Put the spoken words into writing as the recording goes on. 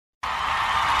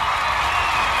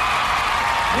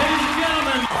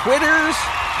Quitters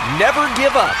Never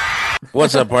Give Up.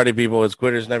 What's up, party people? It's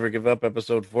Quitters Never Give Up,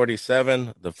 episode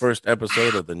 47, the first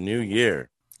episode of the new year.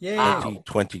 Yay.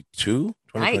 2022?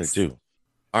 Nice. 2022.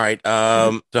 All right.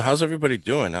 So how's everybody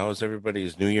doing? How was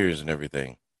everybody's New Year's and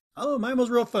everything? Oh, mine was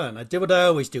real fun. I did what I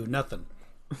always do, nothing.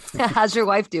 How's your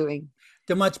wife doing?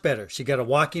 Did much better. She got a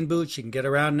walking boot. She can get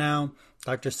around now.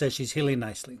 Doctor says she's healing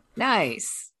nicely.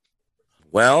 Nice.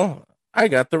 Well, I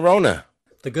got the Rona.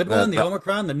 The good one, the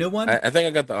Omicron, the new one? I think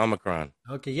I got the Omicron.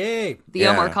 Okay, yay. The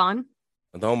Omicron?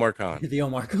 The Omicron. The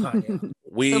Omicron,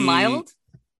 yeah. The mild?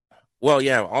 Well,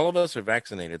 yeah, all of us are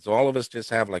vaccinated, so all of us just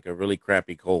have like a really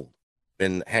crappy cold.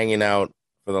 Been hanging out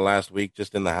for the last week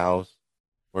just in the house,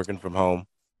 working from home.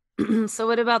 So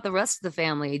what about the rest of the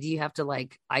family? Do you have to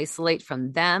like isolate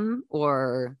from them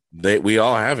or? We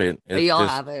all have it. We all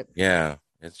have it. Yeah,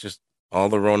 it's just all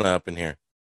the Rona up in here.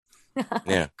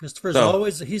 Yeah.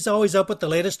 Christopher's he's always up with the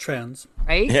latest trends.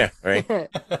 Right? Yeah, right.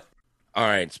 All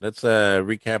right, so let's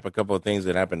recap a couple of things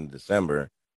that happened in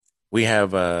December. We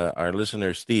have our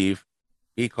listener, Steve.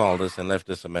 He called us and left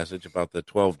us a message about the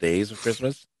 12 days of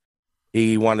Christmas.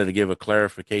 He wanted to give a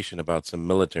clarification about some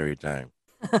military time.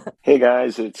 Hey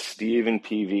guys, it's Steve and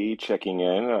PV checking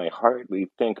in. I hardly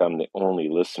think I'm the only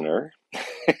listener,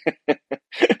 but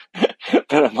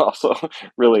I'm also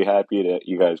really happy that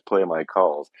you guys play my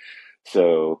calls.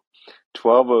 So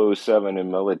 12:07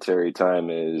 in military time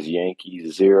is Yankee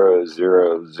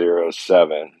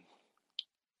 0007.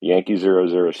 Yankee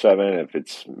 007 if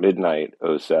it's midnight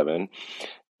 07,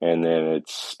 and then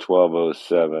it's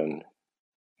 12:07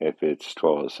 if it's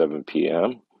 12:07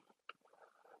 p.m.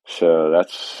 So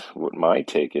that's what my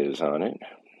take is on it.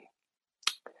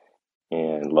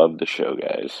 And love the show,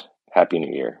 guys. Happy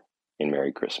New Year and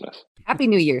Merry Christmas. Happy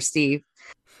New Year, Steve.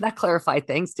 That clarified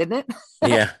things, didn't it?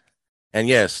 Yeah. And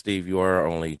yes, Steve, you are our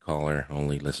only caller,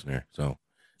 only listener. So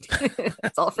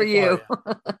that's all for you.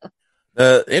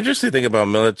 The interesting thing about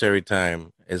military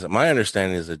time is that my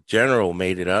understanding is the general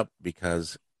made it up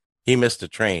because he missed a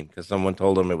train because someone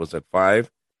told him it was at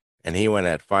 5 and he went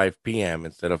at 5 p.m.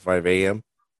 instead of 5 a.m.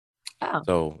 Oh.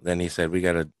 So then he said, we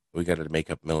gotta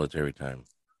make up military time.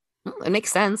 It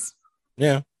makes sense.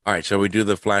 Yeah. All right. Shall we do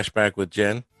the flashback with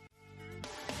Jen?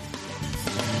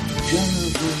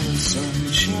 Jennifer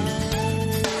Sunshine,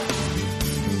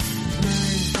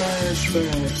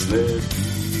 flashbacks that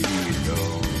we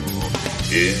know.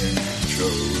 Intro,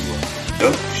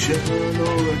 introduction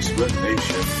or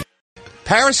explanation.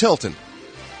 Paris Hilton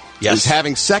is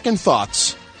having second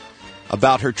thoughts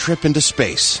about her trip into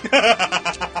space.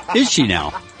 Is she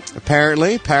now?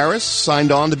 Apparently, Paris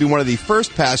signed on to be one of the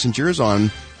first passengers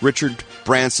on Richard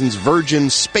Branson's Virgin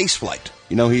space flight.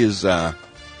 You know, he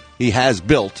has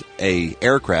built a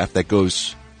aircraft that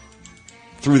goes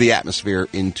through the atmosphere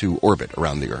into orbit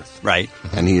around the Earth. Right.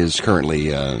 And he is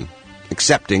currently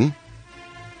accepting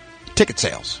ticket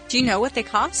sales. Do you know what they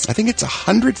cost? I think it's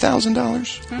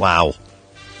 $100,000. Wow.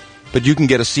 But you can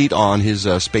get a seat on his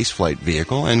spaceflight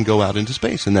vehicle and go out into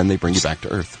space, and then they bring you back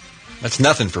to Earth. That's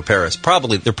nothing for Paris.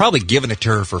 They're probably giving it to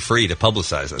her for free to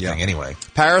publicize that thing anyway.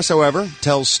 Paris, however,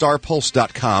 tells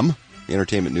StarPulse.com, the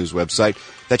entertainment news website,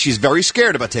 that she's very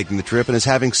scared about taking the trip and is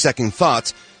having second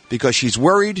thoughts because she's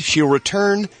worried she'll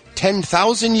return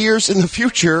 10,000 years in the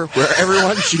future where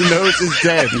everyone she knows is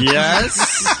dead.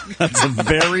 Yes, that's a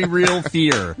very real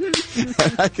fear.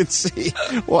 And I can see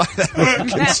why that would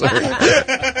be concerned.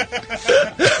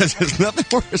 There's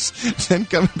nothing worse than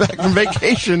coming back from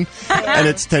vacation and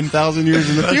it's 10,000 years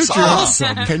in the future. That's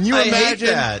awesome. Can you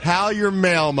imagine how your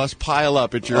mail must pile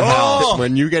up at your house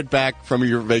when you get back from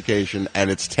your vacation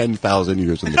and it's 10,000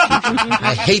 years in the future?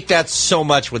 I hate that so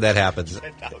much when that happens.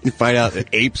 You find out that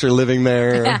apes are living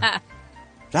there.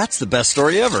 That's the best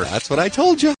story ever. That's what I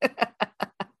told you.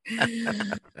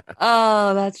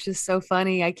 Oh, that's just so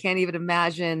funny. I can't even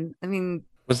imagine. I mean,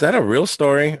 was that a real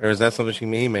story or is that something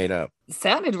he made up? It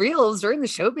sounded real. It was during the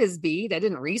Showbiz Beat. I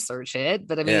didn't research it,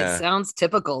 but I mean, It sounds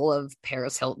typical of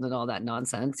Paris Hilton and all that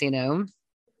nonsense, you know?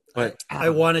 But I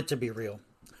want it to be real.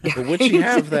 But would she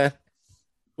have that?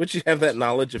 Would you have that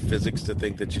knowledge of physics to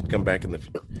think that she'd come back in the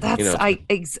future?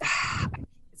 It's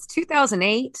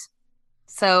 2008.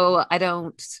 So I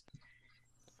don't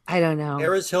know.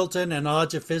 Paris Hilton and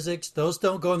odds of physics, those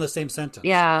don't go in the same sentence.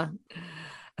 Yeah.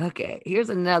 Okay, here's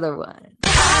another one.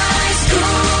 High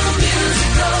School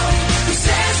Musical, who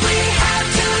says we have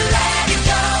to let it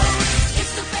go.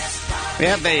 It's the best part. We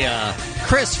have a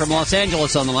Chris from Los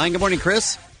Angeles on the line. Good morning,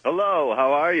 Chris. Hello,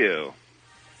 how are you?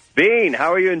 Bean,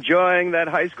 how are you enjoying that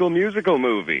High School Musical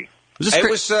movie?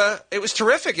 It was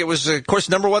terrific. It was, of course,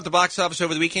 number one at the box office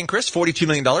over the weekend, Chris. $42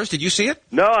 million. Did you see it?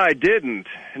 No, I didn't.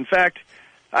 In fact,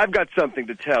 I've got something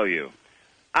to tell you.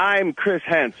 I'm Chris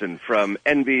Hansen from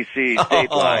NBC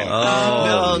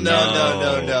Dateline.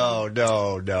 No.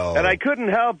 And I couldn't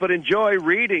help but enjoy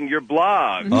reading your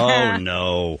blog. Oh,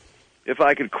 no. If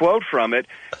I could quote from it,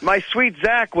 my sweet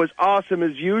Zach was awesome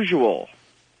as usual.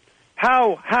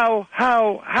 How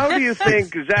do you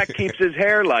think Zach keeps his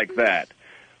hair like that?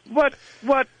 What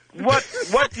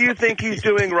do you think he's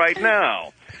doing right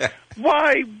now?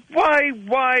 Why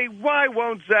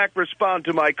won't Zach respond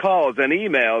to my calls and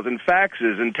emails and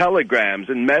faxes and telegrams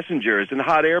and messengers and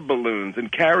hot air balloons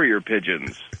and carrier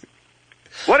pigeons?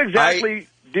 What exactly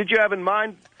did you have in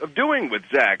mind of doing with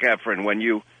Zac Efron when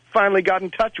you finally got in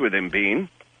touch with him, Bean?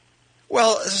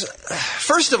 Well,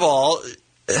 first of all,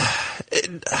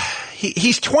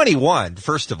 he's 21,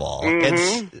 first of all. Mm-hmm.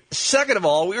 And second of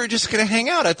all, we were just going to hang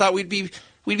out. I thought we'd be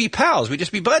pals. We'd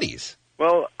just be buddies.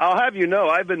 Well, I'll have you know,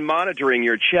 I've been monitoring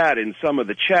your chat in some of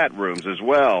the chat rooms as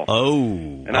well.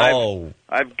 And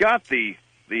I've got the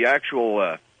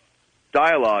actual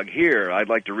dialogue here I'd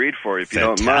like to read for you if you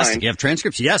don't mind. You have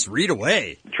transcripts? Yes, read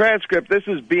away. Transcript, this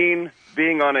is being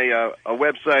on a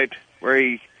website where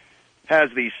he has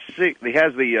the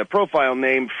profile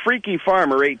name Freaky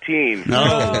Farmer 18.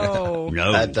 No.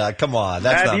 Come on,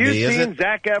 that's not me, is it? Have you seen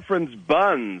Zac Efron's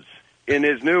buns in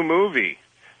his new movie?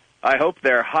 I hope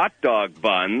they're hot dog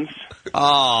buns.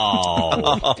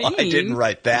 Oh, I didn't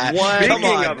write that. Speaking Come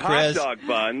on, of Chris. hot dog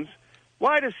buns,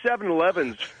 why does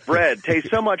 7-Eleven's bread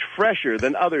taste so much fresher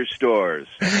than other stores?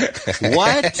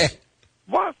 What?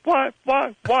 Why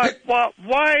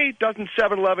doesn't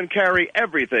 7-Eleven carry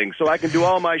everything so I can do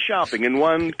all my shopping in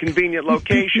one convenient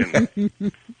location?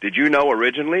 Did you know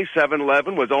originally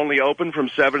 7-Eleven was only open from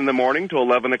 7 in the morning to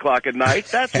 11 o'clock at night?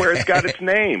 That's where it's got its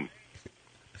name.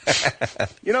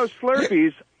 You know,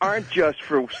 Slurpees aren't just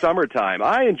for summertime.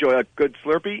 I enjoy a good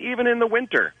Slurpee even in the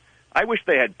winter. I wish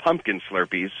they had pumpkin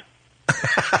Slurpees.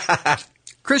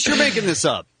 Chris, you're making this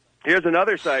up. Here's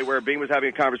another site where Bing was having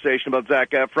a conversation about Zac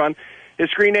Efron.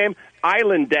 His screen name,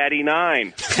 Island Daddy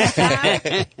 9.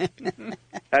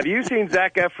 Have you seen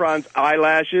Zac Efron's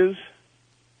eyelashes?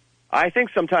 I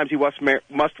think sometimes he must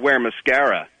wear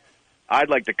mascara. I'd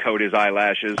like to coat his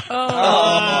eyelashes.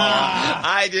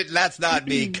 I didn't. That's not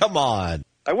me. Come on.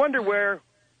 I wonder where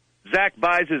Zach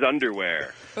buys his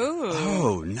underwear. Ooh.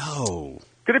 Oh, no.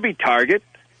 Could it be Target?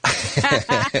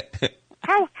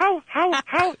 How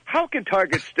can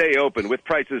Target stay open with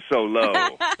prices so low?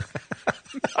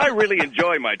 I really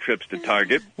enjoy my trips to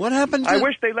Target. What happened I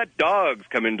wish they let dogs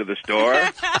come into the store.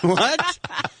 What?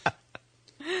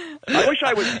 I wish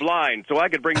I was blind so I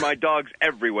could bring my dogs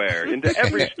everywhere, into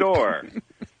every store.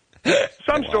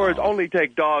 Some stores only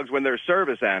take dogs when they're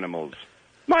service animals.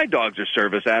 My dogs are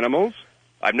service animals.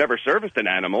 I've never serviced an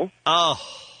animal. Oh.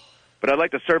 But I'd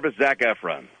like to service Zac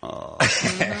Efron. Oh.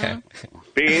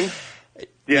 Bean, do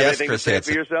you have anything Chris to say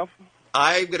Hansen. for yourself?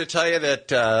 I'm going to tell you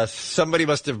that somebody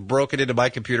must have broken into my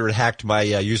computer and hacked my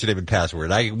username and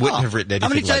password. I wouldn't have written anything How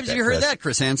many like that. times have you heard that,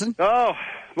 Chris Hansen? Oh,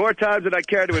 more times than I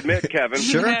care to admit, Kevin.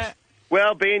 Sure.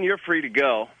 Well, Bean, you're free to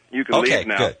go. You can Okay, leave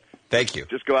now. good. Thank you.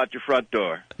 Just go out your front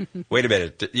door. Wait a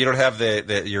minute. You don't have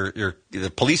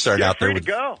the police aren't You're out there free with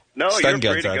to go. No, stun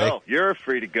you're free guns, to are go. You're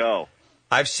free to go.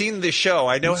 I've seen the show.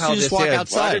 I know how just this walk ends.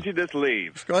 outside. Why don't you just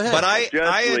leave? Go ahead. But I Just end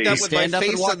up leave. with my Stand up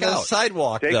and face walk on the out.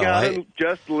 sidewalk, Take though. out and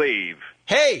just leave.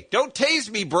 Hey, don't tase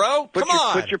me, bro. Come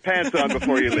on. Put your pants on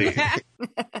before you leave.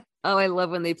 Oh, I love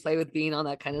when they play with Bean on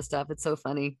that kind of stuff. It's so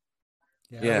funny.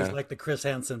 I always like the Chris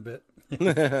Hansen bit.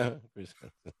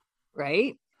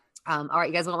 Right? All right,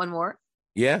 you guys want one more?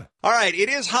 Yeah. All right, it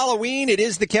is Halloween. It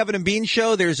is the Kevin and Bean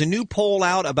Show. There's a new poll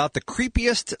out about the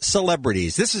creepiest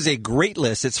celebrities. This is a great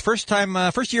list. It's first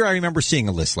year I remember seeing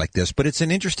a list like this, but it's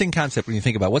an interesting concept when you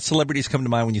think about what celebrities come to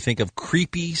mind when you think of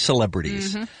creepy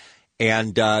celebrities. Mm-hmm.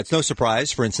 And it's no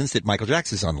surprise, for instance, that Michael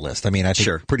Jackson's on the list. I mean, I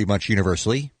think pretty much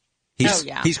universally.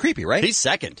 He's creepy, right? He's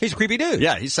second. He's a creepy dude.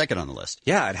 Yeah, he's second on the list.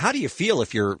 Yeah, and how do you feel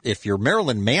if you're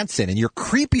Marilyn Manson and you're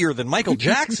creepier than Michael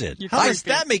Jackson? How does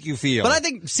that make you feel? But I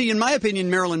think, in my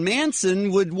opinion, Marilyn Manson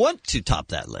would want to top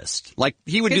that list. Like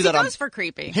he would do that. He goes for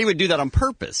creepy. He would do that on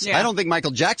purpose. Yeah. I don't think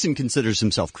Michael Jackson considers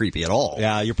himself creepy at all.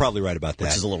 Yeah, you're probably right about that.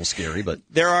 Which is a little scary, but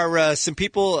there are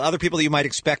other people that you might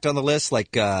expect on the list,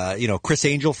 like Chris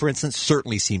Angel, for instance,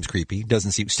 certainly seems creepy.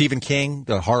 Doesn't seem Stephen King,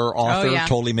 the horror author,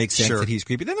 totally makes sense that he's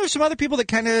creepy. Then there's some other people that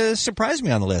kind of surprised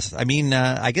me on the list. I mean,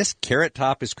 I guess Carrot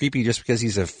Top is creepy just because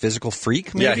he's a physical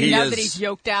freak. Maybe? Yeah, he now is. that he's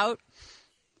yoked out.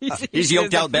 He's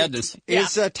yoked out badness. Yeah.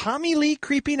 Is Tommy Lee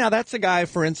creepy? Now, that's a guy,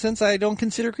 for instance, I don't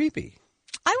consider creepy.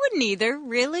 I wouldn't either,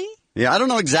 really. Yeah, I don't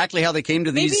know exactly how they came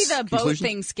to these Maybe the boat conclusions.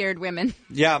 thing scared women.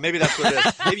 Yeah, maybe that's what it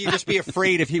is. Maybe you'd just be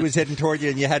afraid if he was heading toward you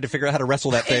and you had to figure out how to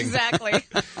wrestle that thing. Exactly.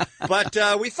 But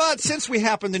we thought since we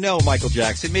happen to know Michael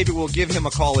Jackson, maybe we'll give him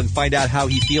a call and find out how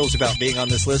he feels about being on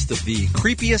this list of the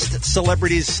creepiest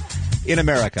celebrities in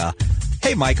America.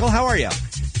 Hey, Michael, how are you?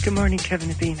 Good morning, Kevin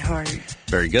and Bean. How are you?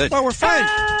 Very good. Well, we're fine.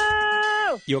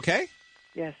 Oh! You okay?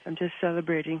 Yes, I'm just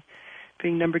celebrating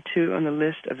being number 2 on the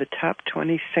list of the top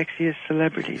 20 sexiest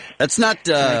celebrities. That's not.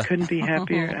 And I couldn't be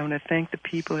happier. I want to thank the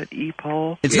people at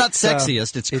ePoll. It's not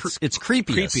sexiest. It's creepiest.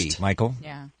 Creepy, Michael.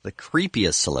 Yeah. The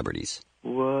creepiest celebrities.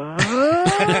 What?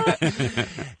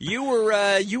 You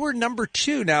were number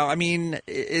 2. Now, I mean,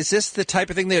 is this the type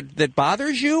of thing that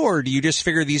bothers you, or do you just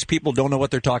figure these people don't know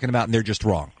what they're talking about and they're just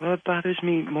wrong? Well, it bothers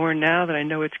me more now that I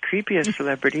know it's creepiest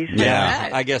celebrities. Yeah,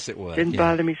 I guess it would. Didn't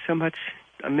bother me so much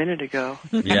a minute ago.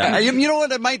 Yeah. You know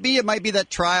what it might be? It might be that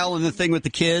trial and the thing with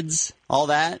the kids, all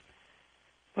that.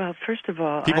 Well, first of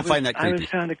all, People find that I was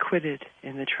creepy. found acquitted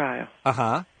in the trial.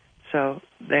 Uh-huh. So,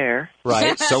 there.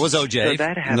 Right. So was OJ So that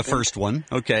in the happened. first one.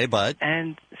 Okay, but.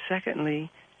 And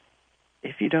secondly,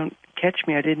 if you don't catch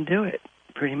me, I didn't do it,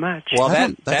 pretty much. Well,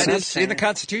 that That's what I'm is in the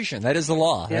Constitution. That is the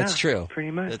law. Yeah, That's true. pretty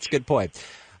much. That's a good point.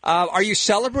 Are you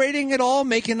celebrating at all?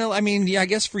 I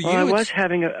guess for you, Well, I it's- was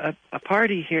having a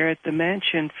party here at the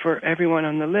mansion for everyone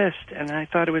on the list, and I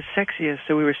thought it was sexiest,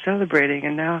 so we were celebrating,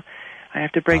 and now I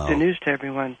have to break the news to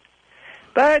everyone.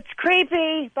 But it's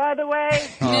creepy, by the way.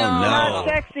 Oh, no. Not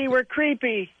sexy, we're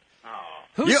creepy.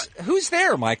 Who's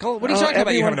there, Michael? What are you talking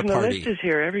about? You Everyone having a from the party? list is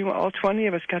here. Everyone, all 20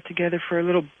 of us got together for a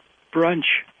little brunch.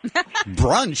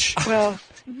 Brunch? Well,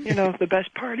 you know, the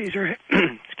best parties are,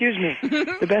 excuse me,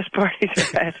 the best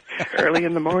parties are at early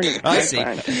in the morning. I see.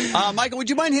 Michael, would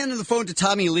you mind handing the phone to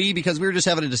Tommy Lee? Because we were just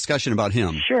having a discussion about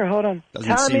him. Sure, hold on.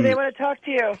 Doesn't Tommy, seem- they want to talk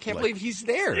to you. Can't believe he's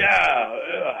there.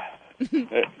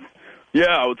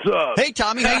 Yeah, what's up? Hey,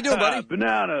 Tommy, how you doing, buddy?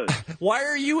 Bananas. Why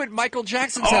are you at Michael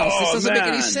Jackson's house? This doesn't make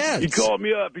any man. sense. He called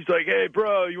me up. He's like, hey,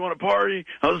 bro, you want to party?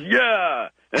 I was, yeah.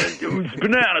 And it was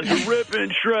bananas. We're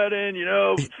ripping, shredding, you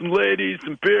know, some ladies,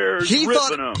 some beers, He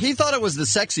ripping them. thought it was the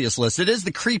sexiest list. It is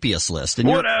the creepiest list. And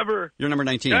Whatever. You're number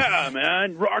 19. Yeah,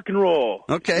 man. Rock and roll.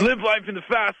 Okay. Live life in the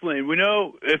fast lane. We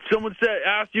know if someone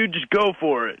asked you, just go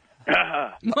for it.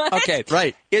 Okay,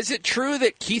 right. Is it true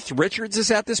that Keith Richards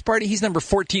is at this party? He's number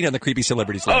 14 on the creepy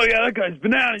celebrities list. Oh, yeah, that guy's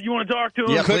bananas. You want to talk to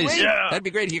him? Yeah, could please. we? Yeah. That'd be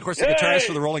great. He, of course, the guitarist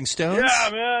for the Rolling Stones. Yeah,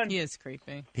 man. He is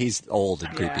creepy. He's old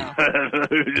and creepy.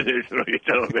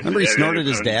 Remember he snorted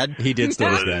his dad? He did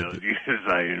snort his dad.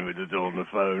 Saying with the on the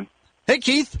phone. Hey,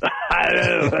 Keith. I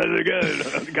know, how's it going?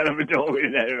 I'm kind of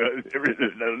enjoying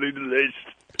everything. I need the list.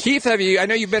 Keith, I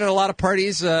know you've been in a lot of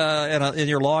parties in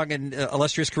your long and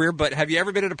illustrious career, but have you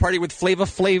ever been at a party with Flava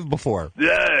Flav before?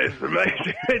 Yeah, it's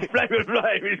amazing. It's Flava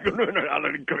Flav. He's going around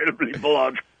an incredibly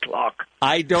large clock.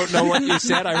 I don't know what you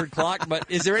said. I heard clock, but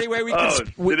is there any way we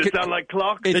could... Did it sound like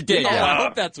clock? It did. Oh, I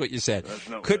hope that's what you said.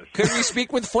 Could we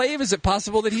speak with Flav? Is it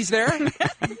possible that he's there?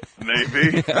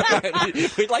 Maybe.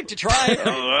 We'd like to try.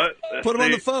 All right. Put him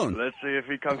on the phone. Let's see if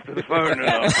he comes to the phone.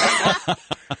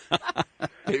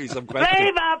 Maybe some question.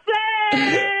 Flavor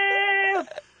Flav!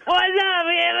 What's up,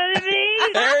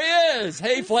 everybody? There he is.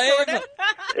 Hey, Flav.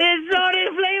 It's sort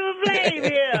of Flavor Flav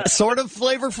here. Sort of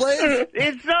Flavor Flav?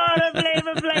 It's sort of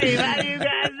Flavor Flav. How you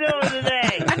guys doing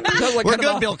today? We're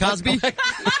good, Bill Cosby.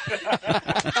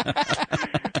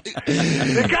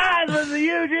 The guys was a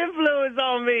huge influence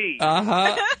on me.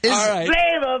 Uh-huh. All right.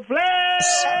 Flavor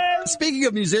Flav! Speaking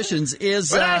of musicians,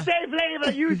 is... When I say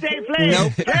flavor, you say flavor.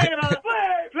 Nope. Flavor Flav!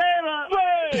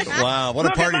 Wow, what a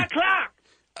Look party. at my clock.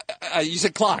 You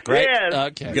said clock, right? Yes.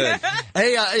 Okay. Good.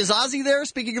 Hey, is Ozzy there?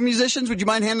 Speaking of musicians, would you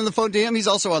mind handing the phone to him? He's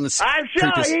also on the... I'm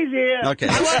sure creepiest- he's here. Okay.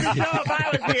 I wasn't sure if I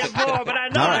was here for, but I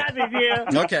know All right. Ozzy's here.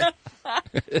 Okay.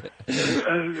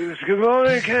 Good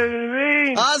morning,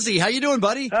 Kevin. Ozzy, how you doing,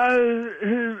 buddy?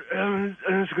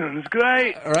 It's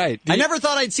great. All right. I never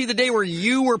thought I'd see the day where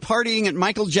you were partying at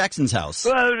Michael Jackson's house.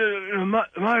 Well,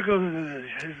 Michael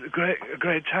is a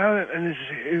great talent, and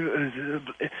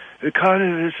it kind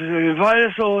of invite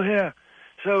us all here.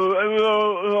 So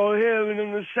we're all here in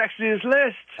the sexiest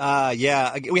list.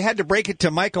 Yeah. We had to break it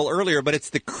to Michael earlier, but it's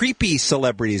the creepy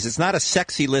celebrities. It's not a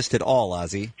sexy list at all,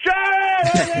 Ozzy.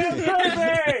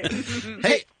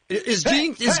 Hey, is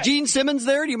Gene Simmons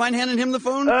there? Do you mind handing him the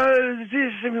phone?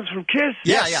 Gene Simmons from Kiss.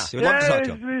 Yeah. We'd love to talk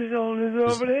to him. He's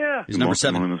over here. He's number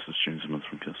 7. This is Gene Simmons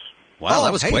from Kiss. Wow,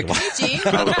 that was quick.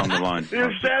 I was on the line.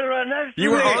 You're standing right next to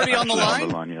You were me. already on the On the line?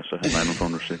 line, yes. I had my own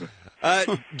phone receiver.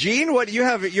 Gene, what you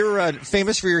have? You're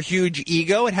famous for your huge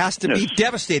ego. It has to be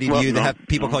devastating to you to have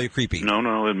people call you creepy.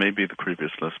 No, it may be the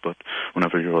creepiest list, but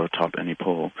whenever you're atop any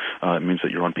poll, it means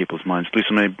that you're on people's minds.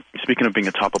 Lisa May, speaking of being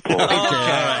atop a poll.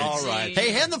 All right.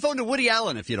 Hey, hand the phone to Woody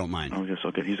Allen if you don't mind. Oh, yes,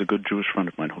 okay. He's a good Jewish friend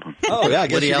of mine. Hold on. Oh, yeah, I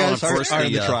guess Woody you Allen, guys of course, are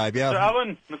in the tribe, yeah.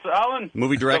 Mr. Allen.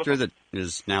 Movie director that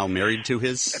is now married to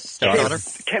his stepdaughter.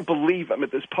 I can't believe I'm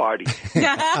at this party.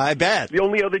 I bet. The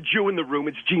only other Jew in the room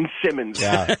is Gene Simmons.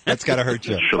 Yeah, that's got to hurt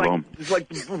you. Shalom. It's like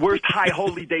the worst high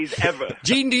holy days ever.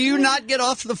 Gene, do you not get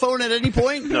off the phone at any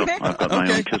point? No, I've got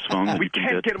my own Kiss phone. We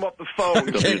can't get him off the phone.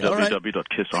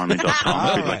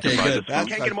 www.kissarmy.com. I can't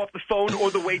get him off the phone or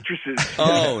the waitresses.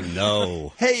 Oh,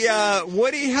 no. Hey,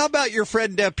 Woody, how about your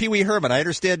friend Pee Wee Herman? I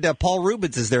understand Paul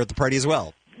Rubens is there at the party as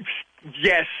well.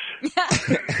 Yes.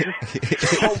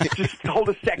 just hold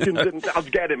a second and I'll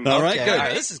get him. All right,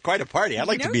 good. This is quite a party. I'd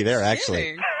like to be there,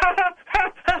 actually.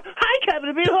 Hi,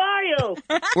 Kevin. How are you?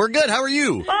 We're good. How are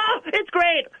you? Oh, it's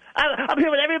great. I'm here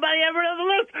with everybody ever on the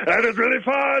list, and it's really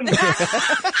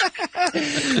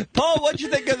fun. Paul, what'd you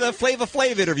think of the Flava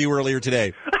Flav interview earlier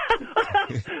today?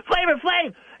 Flavor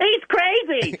Flav, he's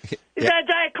crazy. He's got a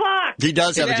giant clock. He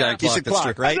does have a giant clock. He's a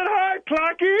clock, right? Is it hard,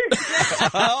 Clocky?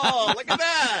 Oh, look at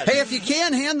that. Hey, if you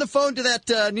can, hand the phone to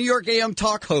that New York AM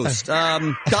talk host,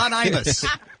 Don Imus.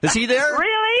 Is he there?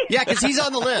 Really? Yeah, because he's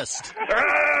on the list.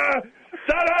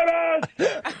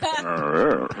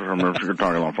 If you could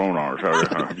talk on the phone, I'll tell you.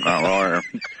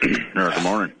 Good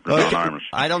morning.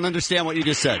 I don't understand what you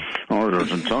just said. Oh, I was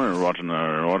telling you, watching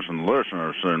the list, and I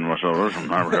was saying to myself, there's some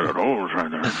navigated holes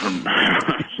right there.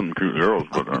 Some cute girls,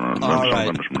 but all right.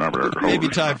 some navigated holes. Maybe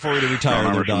time for you to retire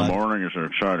there, in the Don. morning is an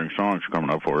exciting songs coming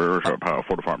up for you. It's about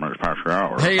 45 minutes past the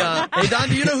hour. Hey, Don,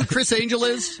 do you know who Chris Angel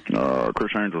is?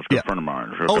 Chris Angel's a good friend of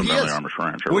mine. Oh, he is?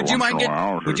 Would you mind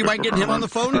getting him on the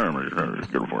phone?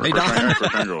 Hey, Don.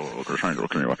 Chris Angel,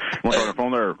 can you want to talk on the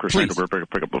phone there? Chris Angel,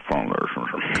 pick up the phone there.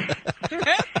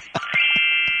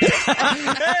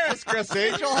 There's Chris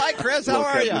Angel. Hi, Chris. How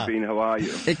are you? Bean, how are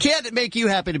you? It can't make you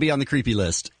happy to be on the creepy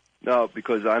list. No,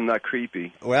 because I'm not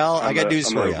creepy. Well, I got news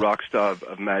for you. I'm a rock star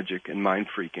of magic and mind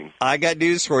freaking. I got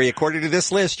news for you. According to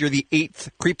this list, you're the 8th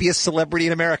creepiest celebrity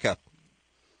in America.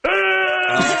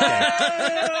 Okay.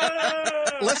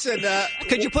 Listen,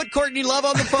 could you put Courtney Love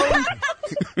on the phone?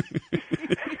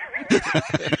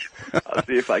 I'll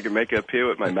see if I can make it appear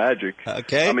with my magic.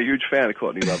 Okay. I'm a huge fan of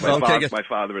Courtney Love. My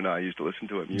father and I used to listen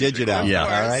to it. Did you now? Yeah.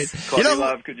 All right. Courtney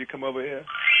Love, could you come over here?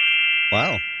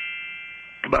 Wow.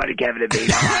 Come on, Kevin and me.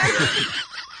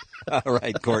 All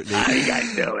right, Courtney. How you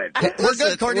guys doing? We're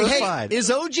good, Courtney. Hey, fine.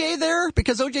 is OJ there?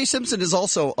 Because OJ Simpson is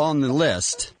also on the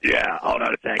list. Yeah, hold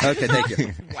on a second. Okay, thank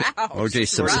you. Wow. OJ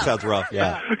Simpson. Sounds rough,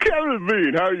 yeah. Kevin and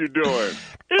Bean, how you doing?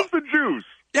 It's the juice.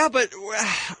 Yeah, but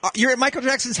you're at Michael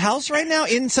Jackson's house right now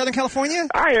in Southern California?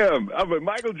 I am. I'm at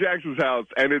Michael Jackson's house,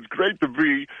 and it's great to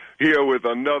be here with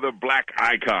another black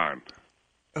icon,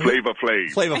 Flava Flav.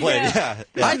 Flava Flav,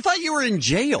 yeah. I thought you were in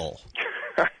jail.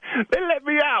 They let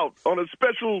me out on a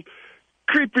special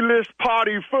creepy list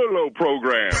party furlough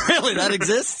program. Really? That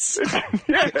exists?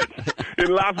 Yes. In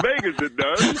Las Vegas it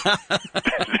does.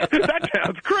 That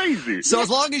sounds crazy. So as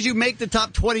long as you make the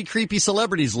top 20 creepy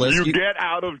celebrities list, you get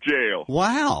out of jail.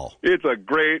 Wow. It's a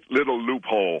great little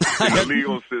loophole in the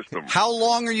legal system. How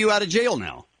long are you out of jail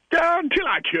now? Until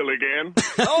I kill again.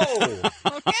 Oh.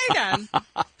 Okay, then.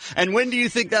 And when do you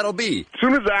think that'll be? As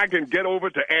soon as I can get over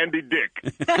to Andy Dick.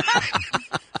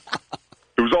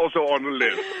 It was also on the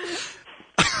list.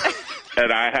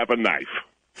 And I have a knife.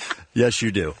 Yes,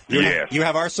 you do. Yes. You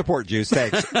have our support, Juice.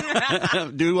 Thanks.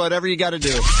 Do whatever you got to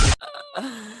do.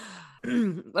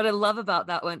 What I love about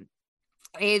that one,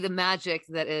 the magic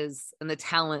that is and the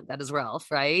talent that is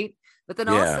Ralph, right? But then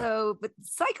also,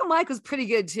 Psycho Mike was pretty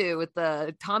good too with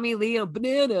the Tommy Lee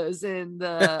bananas and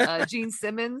the Gene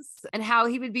Simmons, and how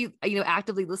he would be,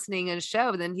 actively listening in a show,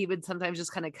 and then he would sometimes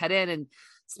just kind of cut in and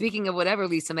speaking of whatever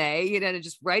Lisa May,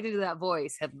 just right into that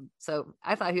voice. So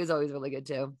I thought he was always really good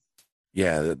too.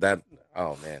 Yeah,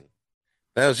 oh man,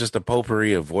 that was just a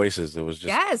potpourri of voices. It was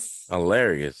just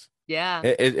hilarious. Yeah,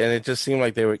 and it just seemed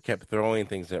like they kept throwing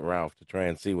things at Ralph to try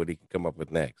and see what he could come up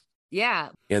with next.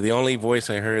 Yeah. The only voice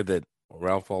I heard that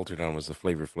Ralph faltered on was the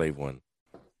Flavor Flav one.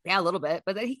 Yeah, a little bit,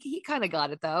 but then he kind of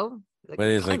got it though. But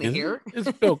it's like,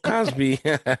 it's Bill Cosby.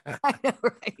 I know,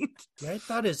 right? Yeah, I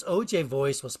thought his OJ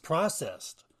voice was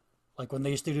processed, like when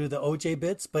they used to do the OJ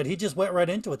bits, but he just went right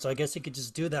into it. So I guess he could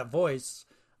just do that voice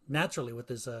naturally with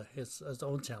his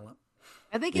own talent.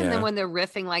 I think, and then when they're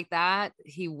riffing like that,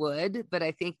 he would. But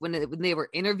I think when they were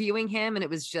interviewing him and it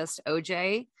was just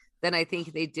OJ, then I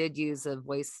think they did use a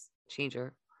voice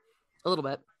changer a little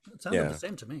bit. It sounded the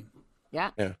same to me.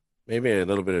 Yeah. Yeah. Maybe a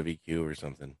little bit of EQ or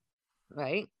something.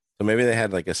 Right? So maybe they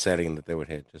had like a setting that they would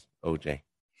hit, just OJ.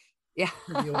 Yeah.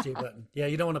 The OJ button. Yeah,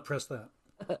 you don't want to press that.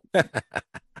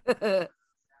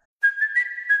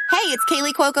 Hey, it's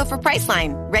Kaylee Cuoco for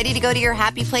Priceline. Ready to go to your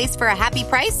happy place for a happy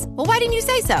price? Well, why didn't you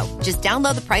say so? Just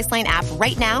download the Priceline app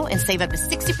right now and save up to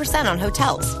 60% on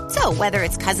hotels. So whether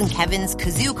it's Cousin Kevin's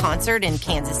Kazoo Concert in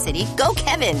Kansas City, go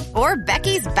Kevin, or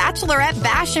Becky's Bachelorette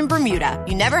Bash in Bermuda,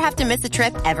 you never have to miss a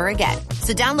trip ever again.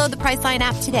 So download the Priceline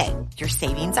app today. Your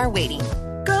savings are waiting.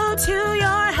 Go to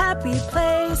your happy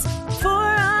place for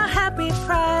a happy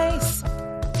price.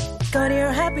 Go to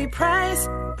your happy price,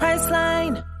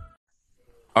 Priceline.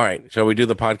 All right, shall we do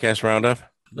the podcast roundup?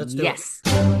 Let's do it.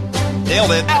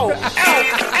 Nailed it. Ow,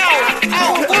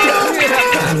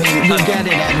 We get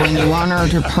it, Edwin. You want her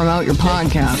to promote your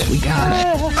podcast. We got it.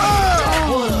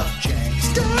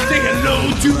 Say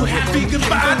hello to happy,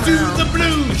 goodbye to the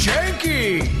blue.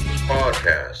 Shanky.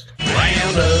 Podcast.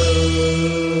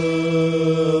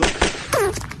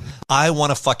 I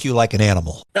want to fuck you like an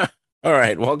animal. All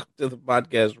right, welcome to the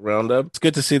podcast roundup. It's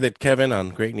good to see that Kevin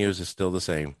on Great News is still the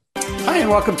same. Hi, and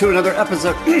welcome to another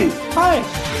episode. Hi.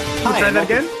 Hi. Try that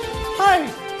again? Hi.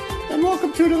 And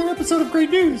welcome to another episode of Great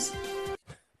News.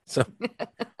 So,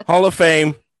 Hall of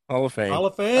Fame. Hall of Fame.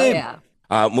 Oh,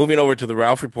 yeah. Moving over to the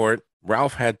Ralph Report.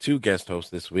 Ralph had 2 guest hosts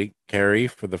this week. Carrie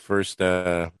for the first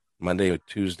Monday or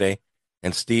Tuesday,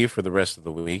 and Steve for the rest of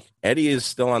the week. Eddie is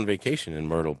still on vacation in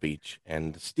Myrtle Beach,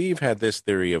 and Steve had this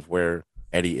theory of where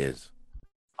Eddie is.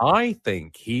 I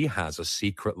think he has a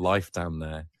secret life down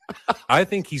there. I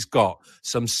think he's got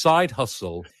some side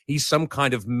hustle. He's some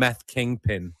kind of meth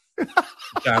kingpin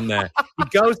down there. He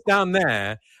goes down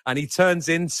there and he turns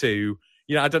into,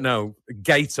 I don't know,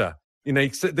 Gator.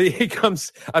 He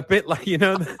comes a bit like,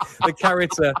 the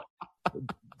character,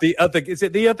 is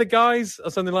it the other guys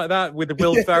or something like that with the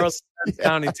Will Ferrell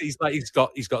down? He's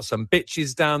got some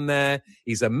bitches down there.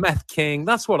 He's a meth king.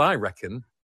 That's what I reckon.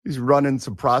 He's running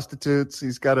some prostitutes.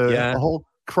 He's got a whole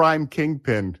crime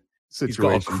kingpin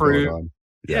situation. He's got a crew. Going on.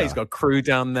 Yeah, he's got a crew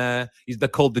down there. They're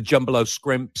called the Jumbalo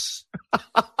Scrimps.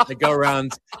 They go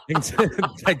around.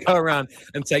 They go around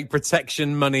and take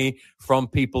protection money from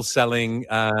people selling,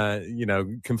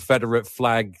 Confederate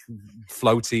flag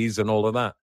floaties and all of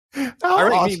that.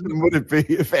 How awesome would it be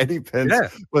if Eddie Pence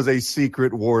was a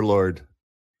secret warlord?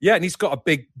 Yeah, and he's got a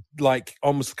big,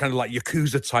 almost kind of like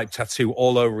Yakuza type tattoo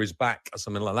all over his back or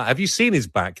something like that. Have you seen his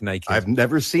back naked? I've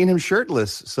never seen him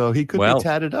shirtless, so he could be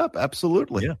tatted up.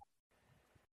 Absolutely. Yeah.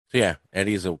 So yeah,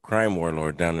 Eddie's a crime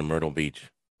warlord down in Myrtle Beach.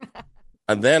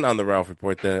 And then on the Ralph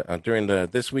Report, during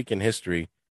This Week in History,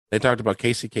 they talked about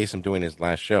Casey Kasem doing his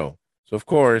last show. So of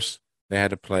course, they had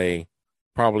to play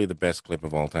probably the best clip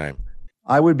of all time.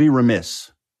 I would be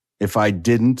remiss if I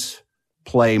didn't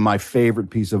play my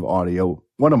favorite piece of audio,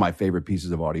 one of my favorite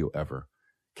pieces of audio ever.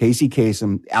 Casey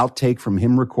Kasem, outtake from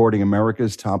him recording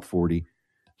America's Top 40.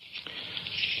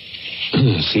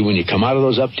 See, when you come out of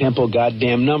those up-tempo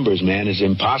goddamn numbers, man, it's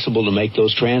impossible to make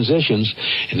those transitions.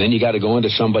 And then you got to go into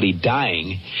somebody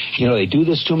dying. They do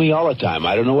this to me all the time.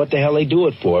 I don't know what the hell they do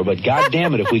it for, but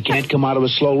goddamn it, if we can't come out of a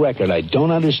slow record, I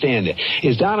don't understand it.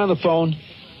 Is Don on the phone?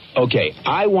 Okay,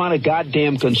 I want a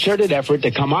goddamn concerted effort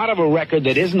to come out of a record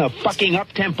that isn't a fucking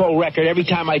up-tempo record every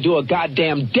time I do a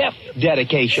goddamn death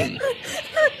dedication.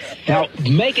 Now,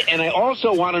 make it, and I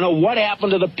also want to know what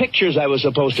happened to the pictures I was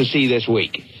supposed to see this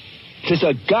week. This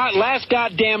is last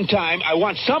goddamn time. I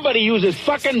want somebody to use his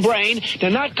fucking brain to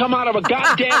not come out of a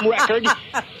goddamn record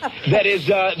that is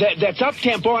that's up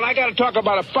tempo, and I got to talk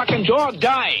about a fucking dog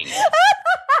dying.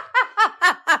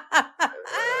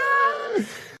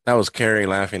 That was Carrie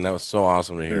laughing. That was so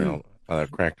awesome to hear. How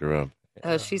that cracked her up.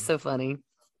 Oh, she's so funny.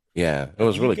 Yeah, it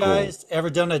was really cool. You guys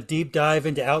ever done a deep dive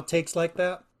into outtakes like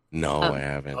that? No, I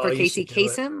haven't. For Casey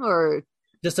Kasem or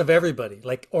just of everybody?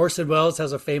 Like Orson Welles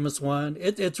has a famous one.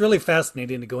 It's really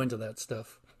fascinating to go into that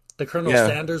stuff. The Colonel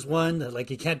Sanders one, like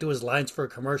he can't do his lines for a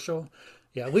commercial.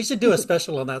 Yeah, we should do a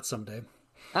special on that someday.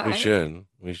 We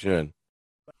should.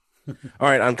 All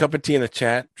right, on Cup of Tea in the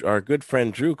chat, our good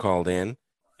friend Drew called in.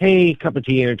 Hey, Cup of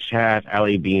Tea in the chat,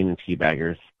 Allie Bean and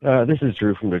Teabaggers. This is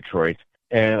Drew from Detroit.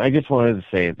 And I just wanted to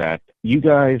say that you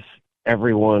guys,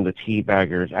 everyone, the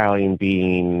Teabaggers, Allie and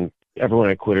Bean,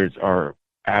 everyone at Quitters are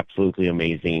absolutely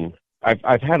amazing.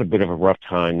 I've had a bit of a rough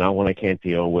time, not one I can't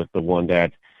deal with, the one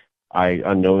that I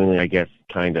unknowingly, I guess,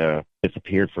 kind of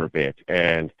disappeared for a bit.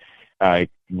 And I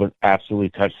was absolutely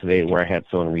touched today where I had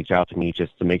someone reach out to me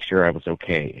just to make sure I was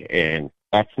okay. And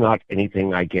that's not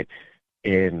anything I get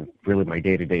in really my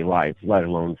day-to-day life, let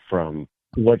alone from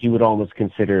what you would almost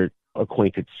consider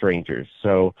acquainted strangers.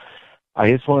 So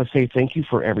I just want to say thank you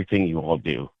for everything you all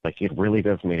do. Like, it really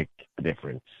does make a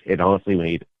difference. It honestly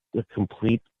made a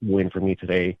complete win for me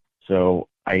today. So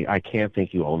I can't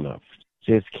thank you all enough.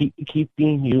 Just keep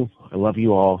being you. I love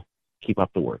you all. Keep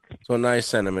up the work. So nice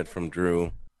sentiment from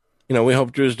Drew. We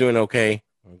hope Drew's doing okay.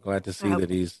 I'm glad to see that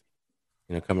he's,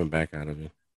 coming back out of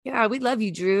it. Yeah, we love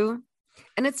you, Drew.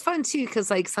 And it's fun too,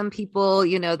 because like some people,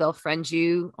 they'll friend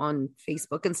you on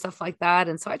Facebook and stuff like that.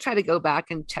 And so I try to go back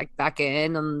and check back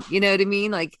in and you know what I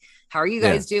mean? Like, how are you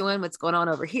guys doing? What's going on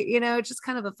over here? It's just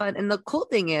kind of a fun. And the cool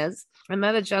thing is I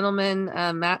met a gentleman,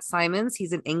 Matt Simons.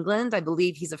 He's in England. I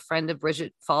believe he's a friend of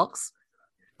Bridget Falks.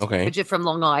 Okay. Bridget from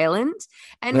Long Island.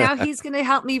 And now he's going to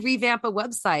help me revamp a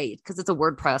website because it's a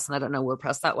WordPress and I don't know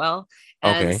WordPress that well.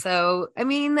 And so,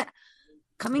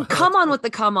 come on with the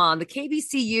come on. The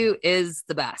KBCU is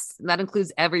the best. And that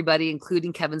includes everybody,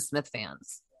 including Kevin Smith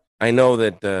fans. I know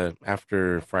that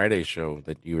after Friday's show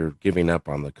that you were giving up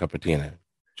on the Cup of Tea and a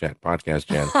Chat podcast,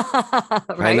 Jen.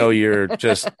 Right? I know you're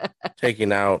just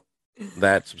taking out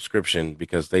that subscription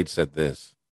because they'd said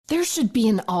this. There should be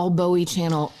an all Bowie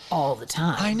channel all the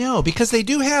time. I know, because they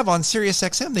do have on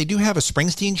SiriusXM, they do have a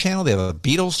Springsteen channel, they have a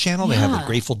Beatles channel, they have a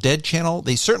Grateful Dead channel.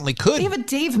 They certainly could. They have a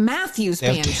Dave Matthews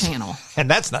Band channel. And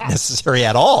that's not necessary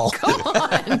at all. Come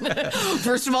on.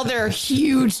 First of all, there are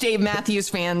huge Dave Matthews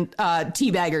fan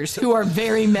teabaggers who are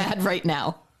very mad right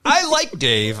now. I like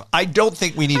Dave. I don't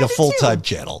think we need a full-time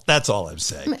channel. That's all I'm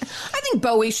saying. I think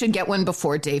Bowie should get one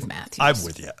before Dave Matthews. I'm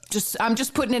with you. I'm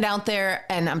just putting it out there,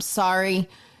 and I'm sorry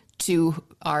to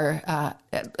our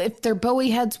if they're Bowie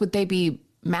heads, would they be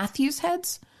Matthews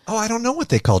heads? Oh, I don't know what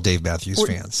they call Dave Matthews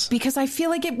fans. Because I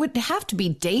feel like it would have to be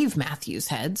Dave Matthews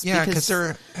heads. Yeah, because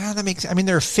they're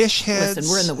they're fish heads.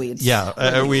 Listen, we're in the weeds. Yeah,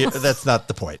 that's not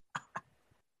the point.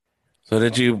 So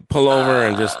did you pull over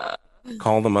and just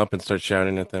call them up and start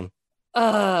shouting at them?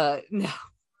 No.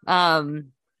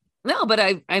 No, but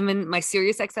I'm in my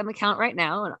SiriusXM account right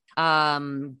now.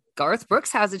 Garth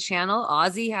Brooks has a channel.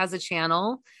 Ozzy has a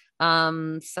channel.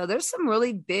 So there's some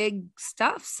really big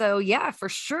stuff. So yeah, for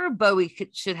sure Bowie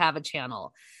should have a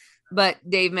channel, but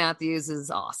Dave Matthews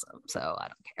is awesome. So I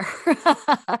don't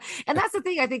care. And that's the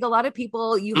thing. I think a lot of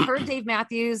people, you heard Dave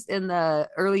Matthews in the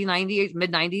early 90s,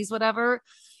 mid 90s, whatever.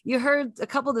 You heard a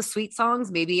couple of the Sweet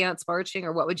songs, maybe Ants Marching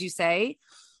or What Would You Say?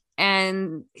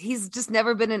 And he's just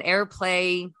never been an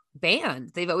airplay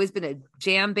band. They've always been a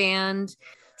jam band.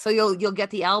 So you'll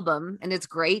get the album and it's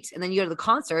great. And then you go to the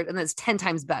concert and it's 10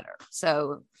 times better.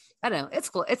 So I don't know. It's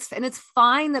cool. It's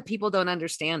fine that people don't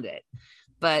understand it.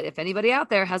 But if anybody out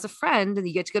there has a friend and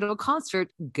you get to go to a concert,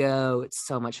 go. It's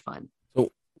so much fun.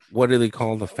 So what do they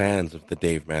call the fans of the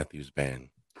Dave Matthews Band?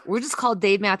 We're just called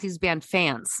Dave Matthews Band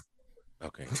fans.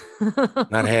 Okay.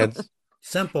 Not heads?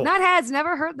 Simple. Not heads.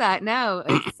 Never heard that. No.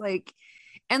 It's like,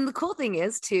 and the cool thing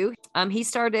is too, he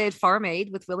started Farm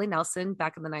Aid with Willie Nelson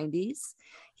back in the 90s.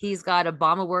 He's got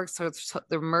Obama Works, so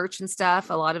the merch and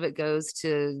stuff. A lot of it goes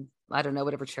to, I don't know,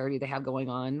 whatever charity they have going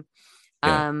on.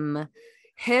 Yeah.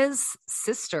 His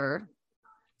sister,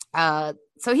 so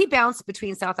he bounced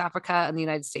between South Africa and the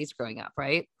United States growing up,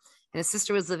 right? And his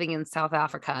sister was living in South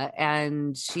Africa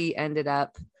and she ended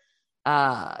up,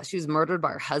 she was murdered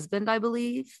by her husband, I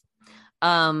believe.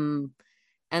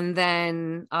 And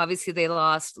then obviously they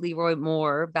lost Leroy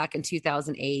Moore back in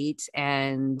 2008.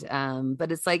 And,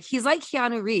 but it's like, he's like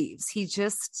Keanu Reeves. He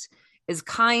just is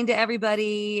kind to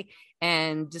everybody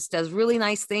and just does really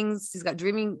nice things. He's got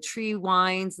Dreaming Tree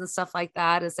wines and stuff like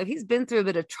that. And so he's been through a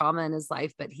bit of trauma in his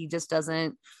life, but he just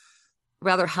doesn't,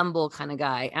 rather humble kind of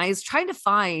guy. And I was trying to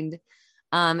find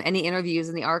any interviews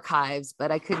in the archives,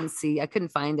 but I couldn't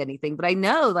find anything. But I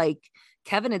know, like,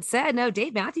 Kevin had said, no,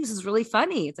 Dave Matthews is really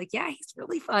funny. It's like, yeah, he's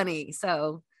really funny.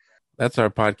 So that's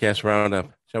our podcast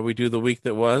roundup. Shall we do the week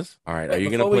that was? All right. Are you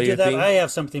going to play your thing? I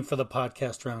have something for the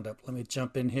podcast roundup. Let me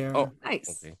jump in here. Oh,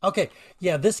 nice. Okay.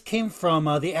 Yeah, this came from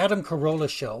the Adam Carolla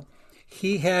show.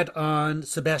 He had on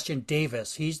Sebastian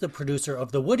Davis. He's the producer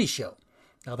of The Woody Show.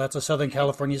 Now, that's a Southern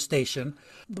California station.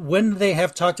 When they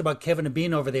have talked about Kevin and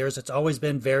Bean over there, it's always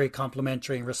been very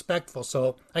complimentary and respectful.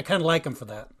 So I kind of like him for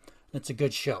that. It's a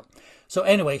good show. So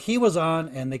anyway, he was on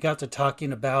and they got to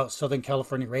talking about Southern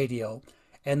California radio.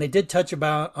 And they did touch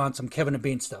on some Kevin and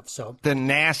Bean stuff. So The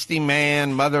Nasty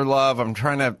Man, Mother Love. I'm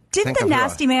trying to Didn't the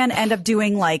Nasty Man end up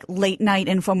doing like late night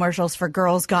infomercials for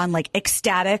Girls Gone, like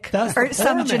Ecstatic or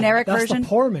some generic version? That's the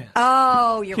Poor Man.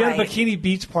 Oh, you're right. He had a Bikini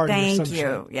Beach party. Thank or some you.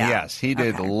 shit. Yeah. Yes, he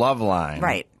did Loveline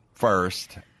right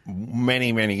first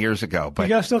many, many years ago. But you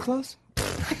guys still close?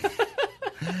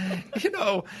 You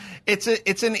know, it's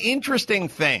an interesting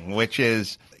thing, which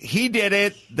is he did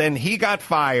it, then he got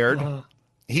fired.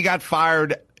 He got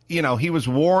fired, you know, he was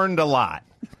warned a lot.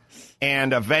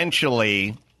 And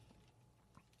eventually,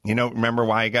 remember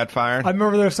why he got fired? I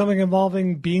remember there was something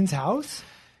involving Bean's house.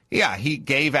 Yeah, he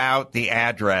gave out the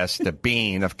address to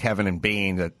Bean of Kevin and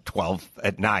Bean at 12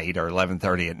 at night or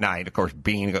 11:30 at night. Of course,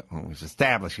 Bean was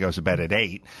established. He goes to bed at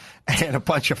 8. And a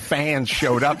bunch of fans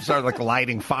showed up, started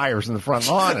lighting fires in the front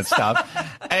lawn and stuff.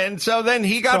 And so then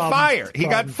he got fired. He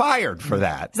got fired for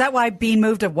that. Is that why Bean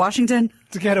moved to Washington?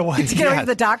 To get away. To get away from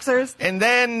the doxers? And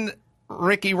then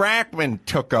Ricky Rackman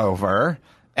took over.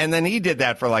 And then he did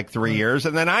that for 3 years.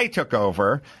 And then I took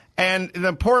over. And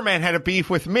the poor man had a beef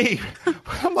with me.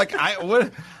 I'm like,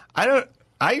 I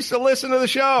used to listen to the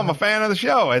show. I'm a fan of the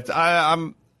show. It's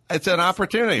an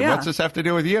opportunity. Yeah. What's this have to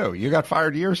do with you? You got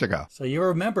fired years ago. So you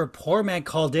remember, poor man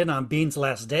called in on Bean's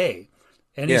last day,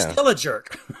 and he's still a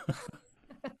jerk.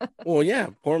 Well, yeah,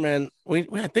 poor man.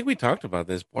 I think we talked about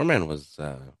this. Poor man was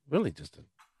really just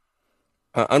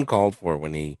uncalled for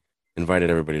when he invited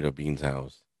everybody to Bean's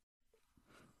house.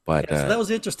 But so that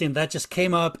was interesting. That just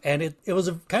came up, and it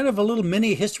was kind of a little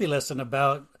mini history lesson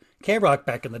about K-Rock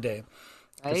back in the day.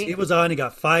 Right. He was on, he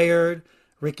got fired.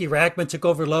 Ricky Rackman took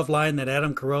over Loveline, then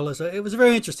Adam Carolla. So it was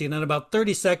very interesting. In about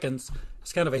 30 seconds,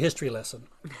 it's kind of a history lesson.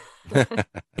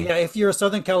 Yeah, if you're a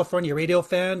Southern California radio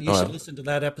fan, you should listen to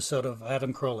that episode of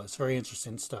Adam Carolla. It's very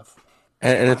interesting stuff.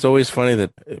 And it's always funny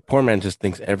that poor man just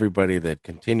thinks everybody that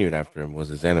continued after him was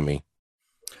his enemy.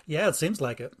 Yeah, it seems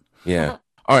like it. Yeah.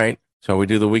 All right. Shall we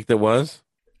do the week that was?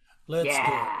 Let's do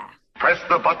it. Press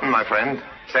the button, my friend.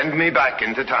 Send me back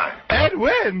into time.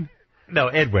 Edwin! No,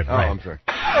 Edwin. Oh, right. I'm sorry.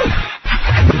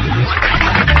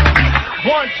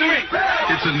 1, 2, 3.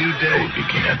 It's a new day.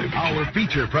 Our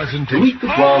feature presentation. Week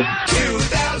that was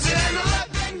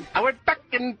 2011. I went back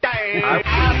in time. I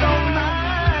don't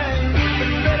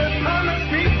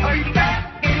mind.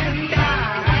 Back in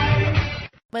time.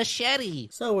 Machete.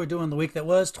 So we're doing the week that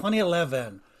was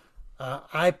 2011.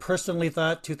 I personally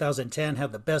thought 2010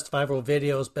 had the best viral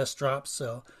videos, best drops.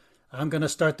 So I'm going to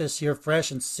start this year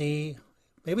fresh and see.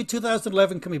 Maybe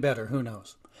 2011 can be better. Who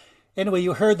knows? Anyway,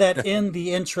 you heard that in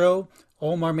the intro.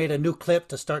 Omar made a new clip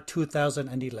to start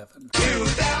 2011.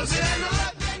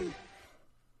 2011.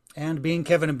 And being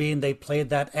Kevin and Bean, they played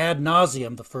that ad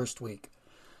nauseum the first week.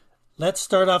 Let's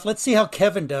start off. Let's see how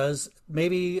Kevin does.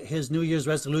 Maybe his New Year's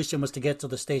resolution was to get to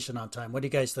the station on time. What do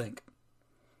you guys think?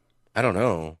 I don't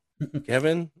know.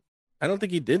 Kevin, I don't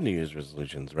think he did New Year's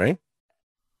resolutions, right?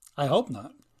 I hope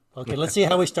not. Okay, let's see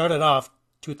how we started off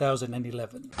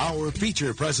 2011. Our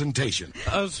feature presentation.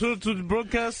 I was heard to the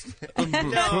broadcast. No,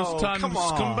 first time come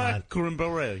on. come back, Corinne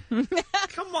Barre.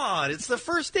 Come on, it's the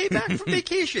first day back from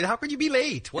vacation. How can you be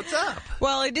late? What's up?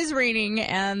 Well, it is raining,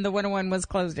 and the 101 was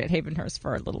closed at Havenhurst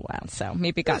for a little while, so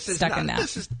maybe it got stuck in that.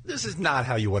 This is not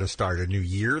how you want to start a new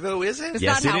year, though, is it? It's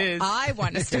Yes, not it how is. I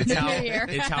want to start the new year.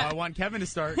 It's how I want Kevin to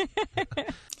start.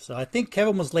 So I think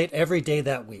Kevin was late every day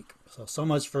that week. So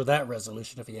much for that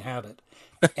resolution if you had it.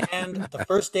 And the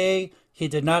first day, he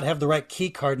did not have the right key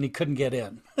card and he couldn't get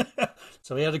in.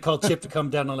 So he had to call Chip to come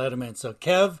down and let him in. So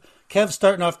Kev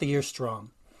starting off the year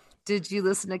strong. Did you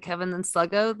listen to Kevin and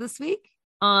Sluggo this week?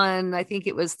 On, I think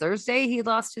it was Thursday, he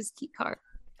lost his key card.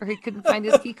 Or he couldn't find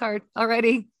his key card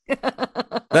already.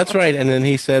 That's right. And then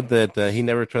he said that he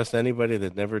never trusts anybody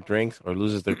that never drinks or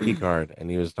loses their key card. And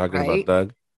he was talking about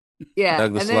Doug. Yeah.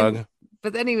 Doug the and Slug. Then,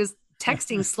 but then he was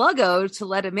texting Sluggo to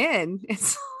let him in. And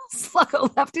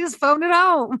Sluggo left his phone at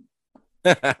home.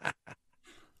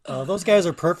 Those guys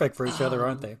are perfect for each other,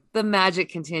 aren't they? The magic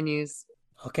continues.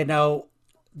 Okay, now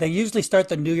they usually start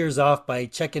the New Year's off by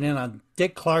checking in on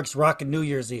Dick Clark's Rockin' New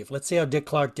Year's Eve. Let's see how Dick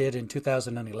Clark did in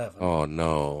 2011. Oh,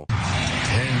 no. 10, 9,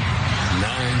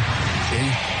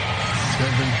 8,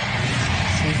 7,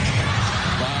 6,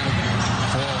 5,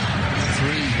 4,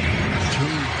 3, 2,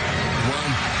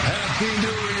 1. Happy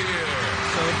New Year!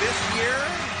 So this year,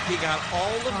 he got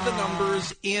all of the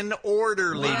numbers in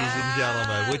order, ladies and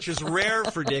gentlemen, which is rare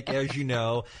for Dick, as you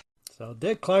know. So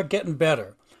Dick Clark getting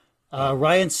better.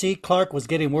 Ryan C. Clark was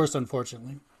getting worse,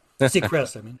 unfortunately.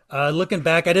 Seacrest, I mean. Looking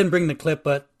back, I didn't bring the clip,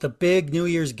 but the big New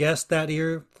Year's guest that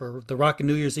year for the Rockin'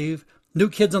 New Year's Eve, New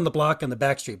Kids on the Block and the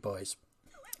Backstreet Boys.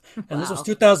 And This was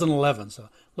 2011, so a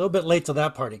little bit late to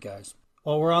that party, guys.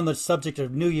 While we're on the subject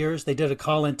of New Year's, they did a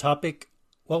call-in topic.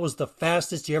 What was the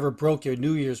fastest you ever broke your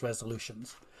New Year's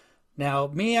resolutions? Now,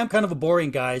 me, I'm kind of a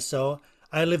boring guy, so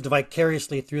I lived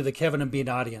vicariously through the Kevin and Bean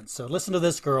audience. So listen to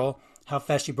this girl, how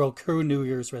fast she broke her New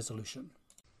Year's resolution.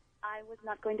 I was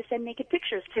not going to send naked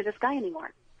pictures to this guy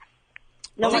anymore.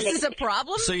 This is a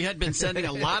problem? So you had been sending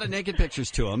a lot of naked pictures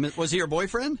to him. Was he your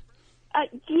boyfriend? Yeah,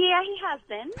 he has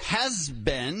been. Has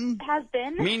been? Has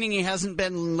been. Meaning he hasn't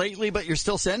been lately, but you're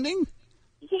still sending?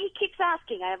 He keeps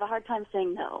asking. I have a hard time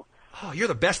saying no. Oh, you're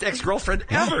the best ex-girlfriend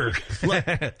ever.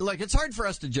 Look, it's hard for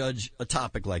us to judge a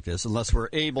topic like this unless we're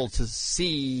able to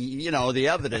see, the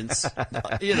evidence,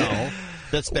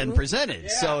 that's been presented. Yeah.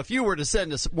 So if you were to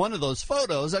send us one of those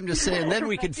photos, I'm just saying then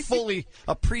we could fully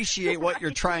appreciate what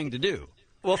you're trying to do.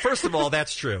 Well, first of all,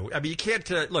 that's true. I mean, you can't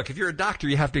look. If you're a doctor,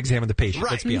 you have to examine the patient.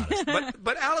 Right. Let's be honest.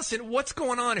 But Allison, what's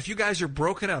going on? If you guys are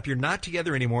broken up, you're not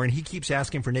together anymore, and he keeps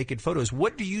asking for naked photos,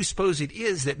 what do you suppose it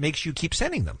is that makes you keep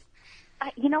sending them?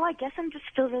 I guess I'm just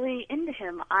still really into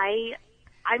him.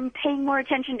 I'm paying more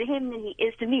attention to him than he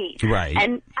is to me. Right.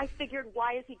 And I figured,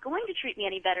 why is he going to treat me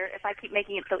any better if I keep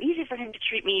making it so easy for him to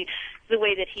treat me the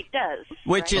way that he does?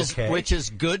 Which is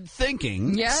good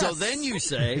thinking. Yes. So then you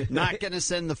say, not going to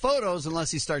send the photos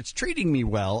unless he starts treating me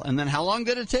well. And then how long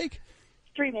did it take?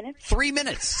 3 minutes. 3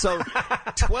 minutes. So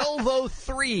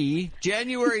 12:03,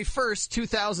 January 1st,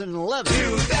 2011.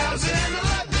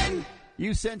 2011.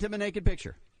 You sent him a naked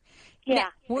picture. Yeah. Now,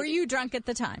 were you drunk at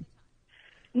the time?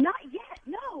 Not yet,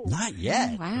 no. Not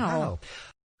yet. Wow.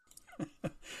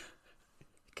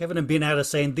 Kevin and Bean are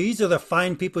saying, these are the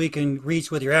fine people you can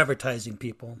reach with your advertising,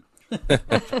 people.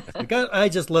 I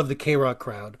just love the K-Rock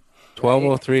crowd.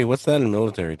 12:03. What's that in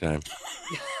military time?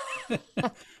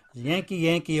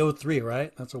 Yankee 03,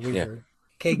 right? That's what we heard.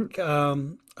 Okay,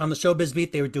 on the Showbiz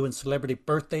Beat, they were doing celebrity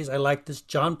birthdays. I like this.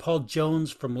 John Paul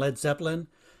Jones from Led Zeppelin.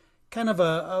 Kind of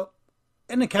an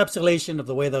encapsulation of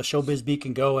the way the Showbiz Beat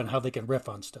can go and how they can riff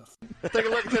on stuff. Take a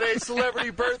look at today's celebrity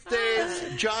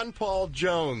birthdays. John Paul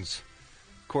Jones.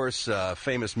 Of course,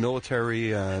 famous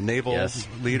military naval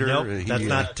leader. Nope, that's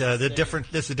not the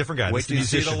different. This is a different guy. Wait till you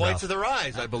see the whites now. of their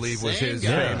eyes, I believe, was his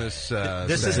famous.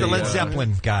 This is the Led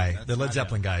Zeppelin guy. The Led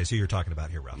Zeppelin guy is who you're talking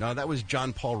about here, Ralph. No, that was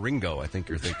John Paul Ringo, I think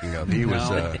you're thinking of. He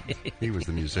was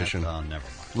the musician. Never mind.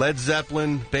 Led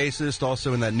Zeppelin, bassist,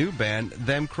 also in that new band,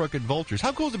 Them Crooked Vultures.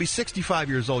 How cool is it to be 65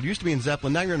 years old? Used to be in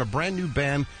Zeppelin, now you're in a brand new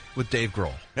band with Dave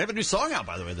Grohl. They have a new song out,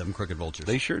 by the way, Them Crooked Vultures.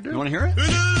 They sure do. You want to hear it?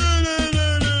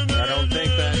 I don't think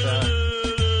that...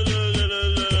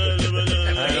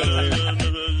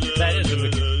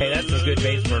 that's a good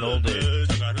bass for an old dude.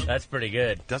 That's pretty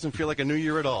good. Doesn't feel like a new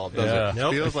year at all, does it?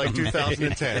 Nope. Feels like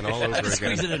 2010 all over again.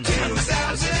 Squeeze it in.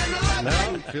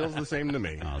 No, it feels the same to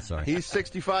me. Oh, sorry. He's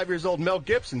 65 years old. Mel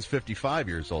Gibson's 55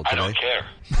 years old today. I don't care.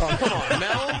 Oh, come on,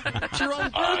 Mel. It's your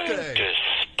own birthday. I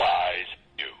despise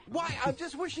you. Why? I'm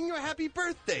just wishing you a happy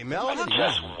birthday, Mel. I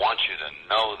just want you to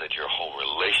know that your whole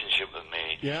relationship with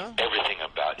me, everything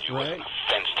about you was an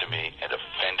offense to me. It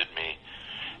offended me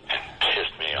and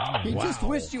pissed me off. He just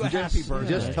wished you a happy birthday.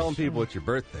 Just telling people it's your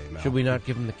birthday, Mel. Should we not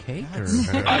give him the cake? Or? I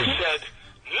said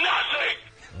nothing.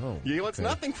 Oh, he wants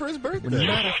nothing for his birthday.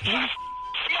 Not a thing.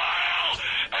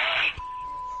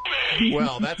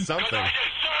 Well, that's something.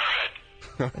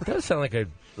 It does sound like a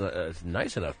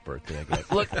nice enough birthday, I guess.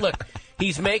 Look,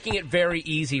 he's making it very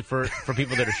easy for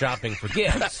people that are shopping for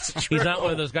gifts. He's not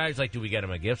one of those guys like, do we get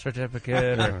him a gift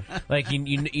certificate? Or, like,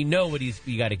 you know what you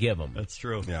got to give him. That's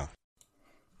true. Yeah.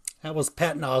 That was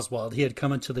Patton Oswalt. He had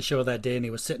come into the show that day, and he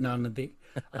was sitting on the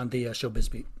Showbiz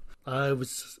Beat.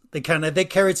 They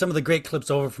carried some of the great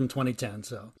clips over from 2010,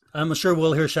 so I'm sure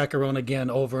we'll hear Chacarone again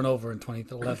over and over in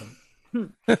 2011.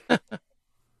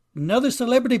 Another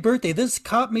celebrity birthday. This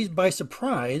caught me by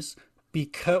surprise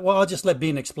because, I'll just let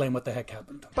Bean explain what the heck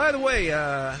happened. By the way,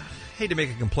 hate to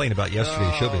make a complaint about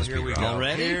yesterday's Showbiz Beat. Here we go.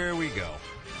 Here we go.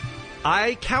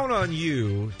 I count on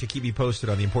you to keep me posted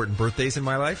on the important birthdays in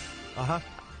my life.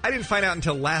 I didn't find out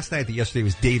until last night that yesterday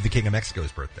was Dave the King of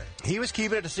Mexico's birthday. He was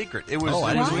keeping it a secret. It was,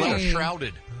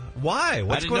 shrouded. Why?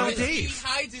 What's going on with Dave? He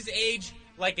hides his age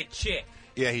like a chick.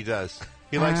 Yeah, he does.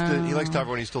 He likes to tell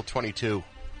everyone he's still 22.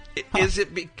 Is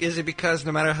it because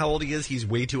no matter how old he is, he's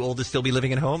way too old to still be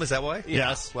living at home? Is that why?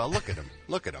 Yes. Well, look at him.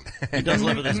 He does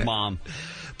live with his mom.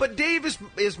 But Dave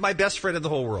is my best friend in the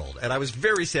whole world, and I was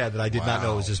very sad that I did not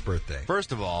know it was his birthday.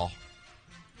 First of all,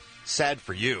 sad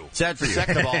for you. Sad for you.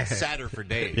 Second of all, sadder for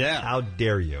Dave. Yeah. How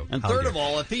dare you? And third of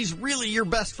all, if he's really your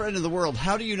best friend in the world,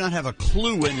 how do you not have a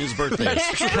clue when his birthday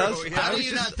is? How do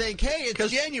you not think, hey,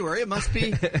 it's January, it must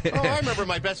be... I remember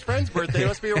my best friend's birthday. It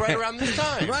must be right around this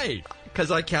time. Right. Because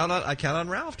I count on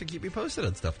Ralph to keep me posted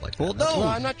on stuff like that. Well, no. Well,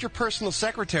 I'm not your personal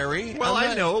secretary. Well,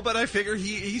 I know, but I figure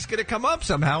he's going to come up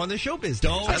somehow in the showbiz.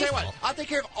 I'll tell you what, I'll take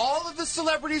care of all of the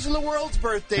celebrities in the world's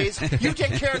birthdays. You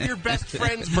take care of your best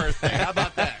friend's birthday. How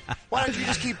about that? Why don't you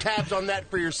just keep tabs on that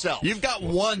for yourself? You've got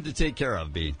one to take care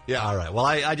of, B. Yeah. All right. Well,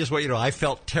 I just want you to know, I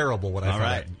felt terrible when I found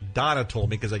out. Donna told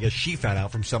me because I guess she found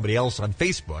out from somebody else on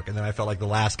Facebook, and then I felt like the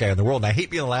last guy in the world. And I hate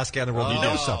being the last guy in the world. You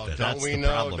know something. Don't we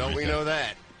know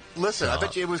that? Listen, I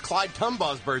bet you it was Clyde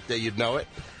Tumbaugh's birthday. You'd know it.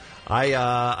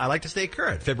 I like to stay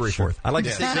current. February 4th. I like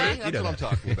to stay current. That's what I'm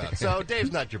talking about. So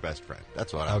Dave's not your best friend.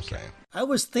 That's what I'm saying. I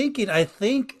was thinking, I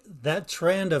think that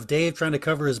trend of Dave trying to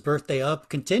cover his birthday up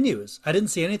continues. I didn't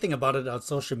see anything about it on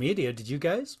social media. Did you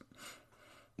guys?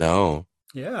 No.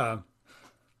 Yeah.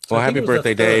 Well, happy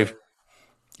birthday, Dave.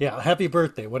 Yeah, happy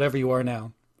birthday, whatever you are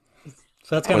now.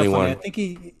 So that's kind of funny. I think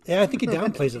he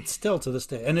downplays it still to this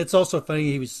day. And it's also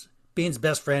funny, he was Bean's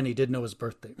best friend. He didn't know his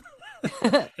birthday.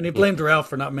 And he blamed Ralph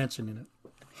for not mentioning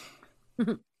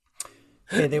it.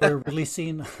 Okay, they were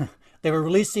releasing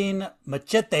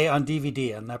Machete on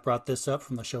DVD, and that brought this up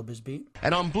from the Showbiz Beat.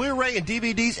 And on Blu-ray and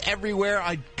DVDs everywhere,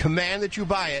 I command that you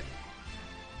buy it.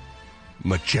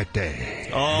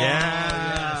 Machete. Oh,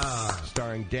 yes.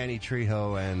 Starring Danny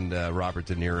Trejo and Robert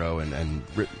De Niro and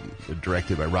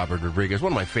directed by Robert Rodriguez.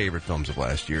 One of my favorite films of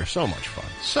last year. So much fun.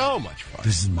 So much fun.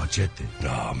 This is Machete.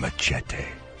 Oh, Machete.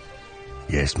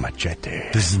 Yes,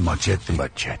 Machete. This is Machete.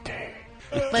 Machete.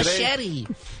 Machete.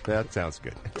 That sounds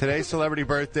good. Today's celebrity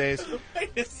birthdays.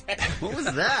 Wait a second. What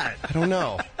was that? I don't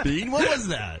know. Bean, what was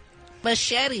that?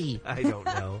 Machete. I don't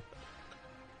know.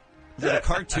 Is it a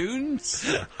cartoon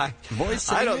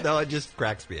voice? I don't know. It just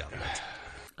cracks me up.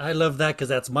 I love that because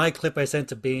that's my clip I sent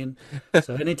to Bean.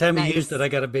 So anytime he used it, I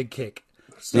got a big kick.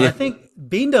 So I think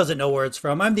Bean doesn't know where it's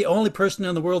from. I'm the only person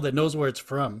in the world that knows where it's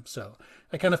from. So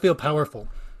I kind of feel powerful.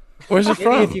 Where's it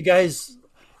from? If you guys,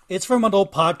 it's from an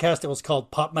old podcast that was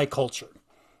called Pop My Culture.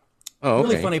 Oh, okay.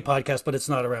 Really funny podcast, but it's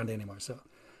not around anymore. So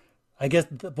I guess,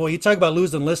 boy, you talk about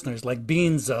losing listeners, like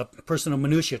Bean's personal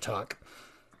minutia talk.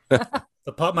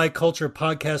 The Pop My Culture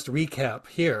podcast recap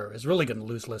here is really going to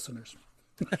lose listeners.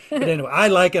 But anyway, I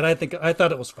like it. I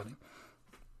thought it was funny.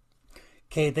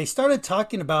 Okay, they started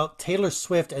talking about Taylor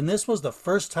Swift, and this was the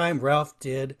first time Ralph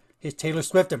did his Taylor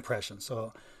Swift impression.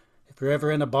 So if you're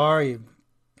ever in a bar, you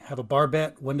have a bar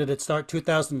bet. When did it start?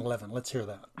 2011. Let's hear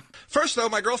that. First, though,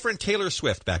 my girlfriend Taylor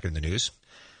Swift back in the news.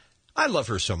 I love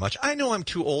her so much. I know I'm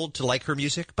too old to like her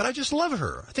music, but I just love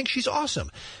her. I think she's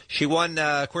awesome. She won,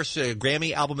 of course, a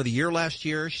Grammy Album of the Year last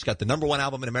year. She's got the #1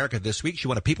 album in America this week. She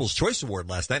won a People's Choice Award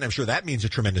last night, and I'm sure that means a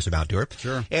tremendous amount to her.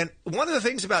 Sure. And one of the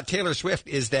things about Taylor Swift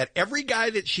is that every guy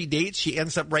that she dates, she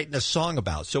ends up writing a song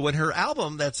about. So when her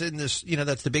album that's in this,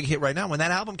 that's the big hit right now, when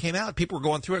that album came out, people were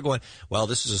going through it going, well,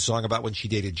 this is a song about when she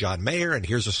dated John Mayer, and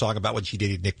here's a song about when she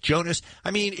dated Nick Jonas.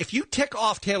 I mean, if you tick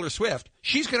off Taylor Swift,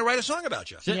 she's going to write a song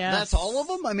about you. Yes. That's all of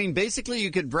them? I mean, basically,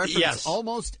 you could reference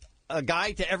almost a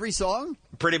guy to every song?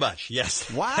 Pretty much,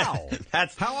 yes. Wow.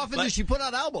 How often does she put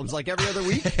out albums? Like every other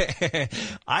week?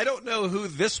 I don't know who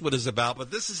this one is about,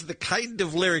 but this is the kind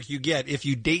of lyric you get if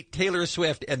you date Taylor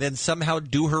Swift and then somehow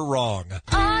do her wrong.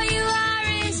 All you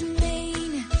are is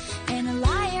mean and a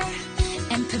liar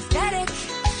and pathetic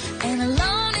and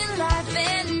alone in life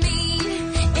and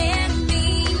mean and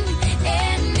mean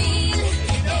and mean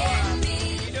and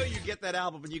mean. You know, you get that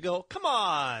album and you go, come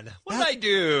on, what did I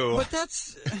do? But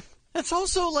that's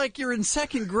also like you're in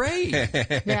second grade.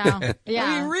 Yeah. I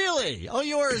mean, really, all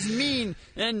you are is mean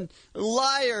and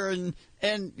liar,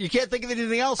 and you can't think of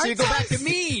anything else, so you go back to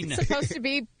mean. It's supposed to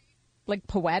be like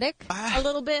poetic a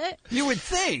little bit. You would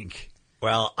think.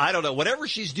 Well, I don't know. Whatever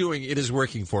she's doing, it is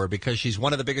working for her because she's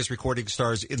one of the biggest recording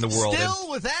stars in the world.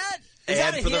 Still with that? Is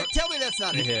that a hit? Tell me that's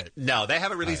not a hit. No, they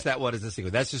haven't released that one as a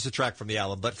single. That's just a track from the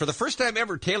album. But for the first time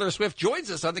ever, Taylor Swift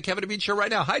joins us on the Kevin and Bean Show right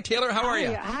now. Hi, Taylor. How are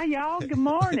you? Hi, y'all. Good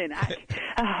morning.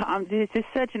 It's just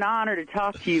such an honor to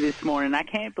talk to you this morning. I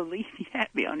can't believe you had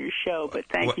me on your show, but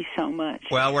thank you so much.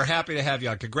 Well, we're happy to have you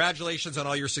on. Congratulations on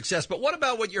all your success. But what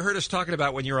about what you heard us talking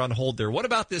about when you were on hold there? What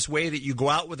about this way that you go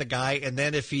out with a guy and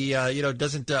then if he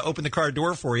doesn't open the car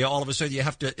door for you, all of a sudden you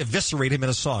have to eviscerate him in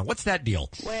a song? What's that deal?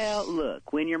 Well,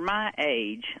 look, when you're my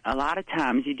age, a lot of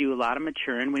times you do a lot of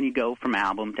maturing when you go from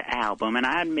album to album, and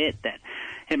I admit that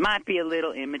it might be a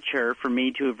little immature for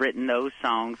me to have written those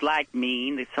songs, like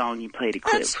Mean, the song you played a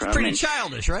clip from. That's pretty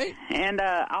childish, right? And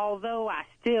although I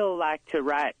still like to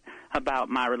write about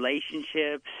my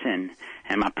relationships and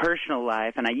my personal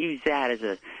life, and I use that as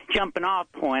a jumping off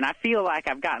point, I feel like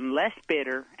I've gotten less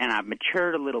bitter and I've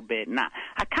matured a little bit, and I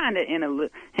kind of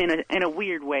in a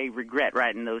weird way regret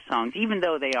writing those songs, even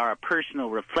though they are a personal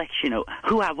reflection of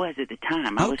who I was at the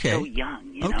time. I was so young.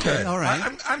 You know? All right.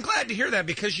 I'm glad to hear that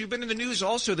because you've been in the news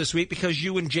also this week because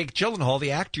you and Jake Gyllenhaal,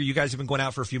 the actor, you guys have been going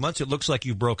out for a few months. It looks like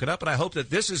you've broken up, and I hope that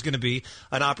this is going to be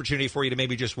an opportunity for you to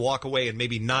maybe just walk away and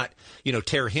maybe not,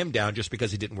 tear him down just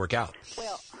because it didn't work out.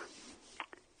 Well,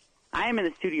 I am in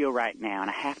the studio right now, and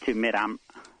I have to admit I'm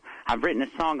I've written a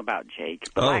song about Jake,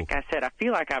 but like I said, I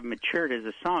feel like I've matured as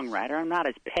a songwriter. I'm not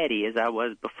as petty as I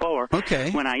was before.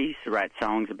 Okay. When I used to write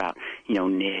songs about,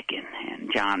 Nick and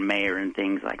John Mayer and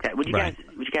things like that. Would you guys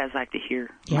like to hear?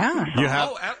 Yeah. You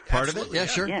have part of it? Yeah,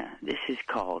 sure. Yeah. This is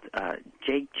called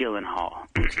Jake Gyllenhaal.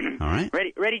 All right.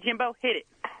 Ready, Jimbo? Hit it.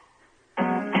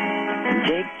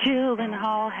 Jake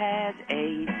Gyllenhaal has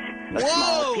AIDS, a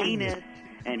small penis,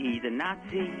 and he's a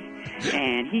Nazi,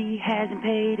 and he hasn't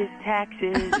paid his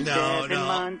taxes in 7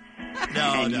 months.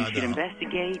 You should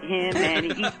investigate him,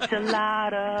 and he eats a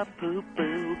lot of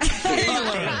poo-poo. His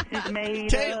face is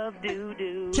made of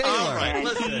doo-doo. All right, and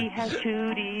listen. he has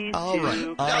cooties, All right,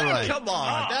 too. all right. Come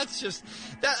on. That's just,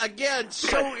 that again,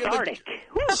 Cathartic.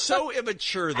 so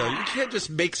immature, though. You can't just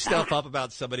make stuff up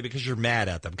about somebody because you're mad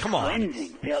at them. Come on. Cleansing.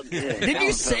 Felt good. Didn't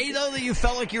you say, though, that you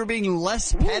felt like you were being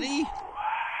less petty?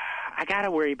 I got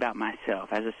to worry about myself.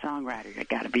 As a songwriter, I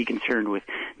got to be concerned with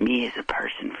me as a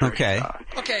person first. Okay,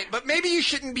 but maybe you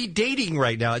shouldn't be dating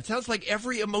right now. It sounds like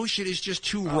every emotion is just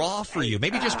too raw for you.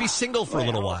 Maybe just be single for a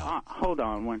little while. Hold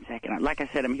on 1 second. Like I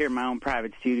said, I'm here in my own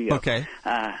private studio. Okay.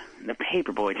 The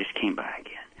Paperboy just came by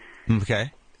again.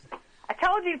 Okay. I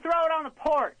told you to throw it on the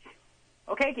porch.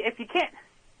 Okay? If you can't...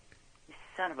 You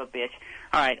son of a bitch.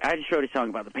 All right, I just wrote a song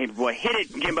about the Paperboy. Hit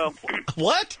it, Jimbo.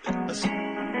 What?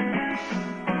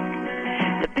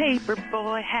 The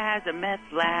Paperboy has a meth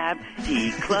lab.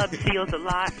 He club seals a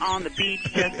lot on the beach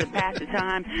just to pass the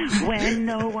time. When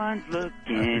no one's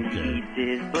looking, he eats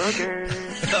his boogers.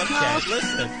 Okay,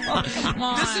 listen.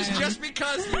 This is just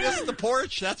because you missed the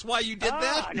porch? That's why you did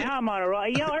that? Now I'm on a roll.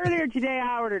 Earlier today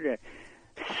I ordered a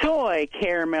soy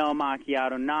caramel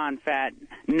macchiato, non-fat,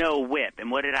 no whip.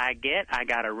 And what did I get? I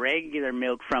got a regular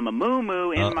milk from a Moo Moo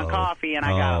in my coffee, and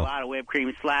I got a lot of whipped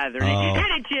cream slathered in it.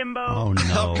 Hit it, Jimbo! Oh, no.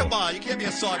 Oh, come on. You can't be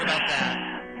a song about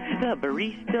that. The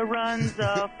barista runs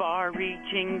a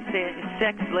far-reaching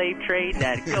sex slave trade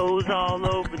that goes all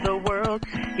over the world.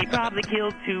 He probably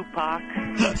killed Tupac.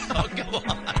 Oh, come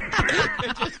on.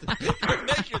 You're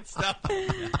making stuff up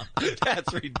now.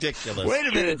 That's ridiculous. Wait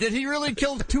a minute. Did he really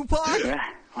kill Tupac?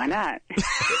 Why not?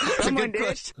 Someone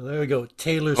did. So there we go.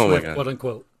 Taylor Oh my Swift, God. quote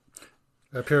unquote,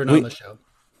 appearing on the show.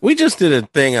 We just did a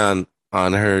thing on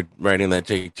her writing that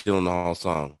Jake Gyllenhaal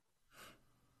song.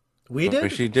 We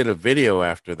did? She did a video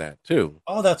after that, too.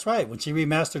 Oh, that's right. When she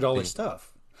remastered all her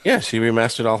stuff. Yeah, she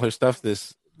remastered all her stuff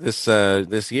this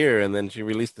year, and then she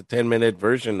released the 10-minute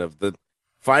version of the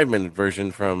 5-minute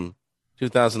version from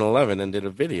 2011 and did a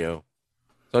video.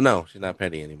 So, no, she's not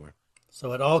petty anymore.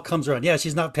 So it all comes around. Yeah,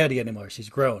 she's not petty anymore. She's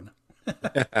grown.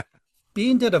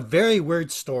 Bean did a very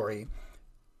weird story.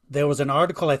 There was an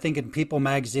article, I think, in People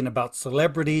magazine about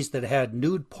celebrities that had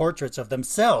nude portraits of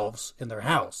themselves in their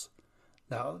house.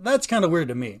 Now, that's kind of weird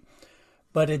to me.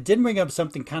 But it did bring up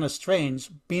something kind of strange.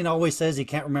 Bean always says he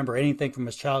can't remember anything from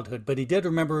his childhood, but he did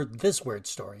remember this weird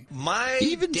story. My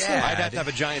dad. I'd have to have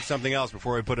a giant something else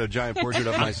before I put a giant portrait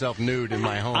of myself nude in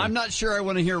my home. I'm not sure I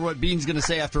want to hear what Bean's going to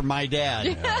say after my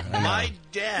dad. My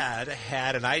dad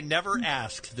had, and I never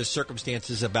asked the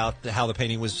circumstances about how the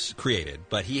painting was created,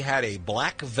 but he had a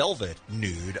black velvet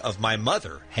nude of my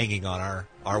mother hanging on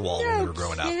our wall when we were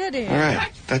growing up. All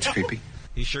right, that's creepy.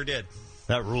 He sure did.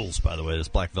 That rules, by the way, this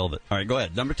black velvet. All right, go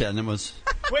ahead. Number 10 then was...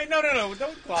 Wait, no,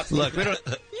 don't gloss. Look, we don't...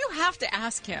 You have to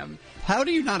ask him. How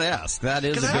do you not ask? That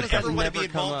is a good question.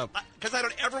 Because I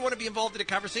don't ever want to be involved in a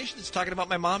conversation that's talking about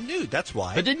my mom nude. That's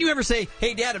why. But didn't you ever say,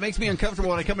 hey, Dad, it makes me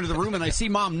uncomfortable when I come into the room and I see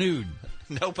Mom nude?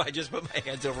 Nope, I just put my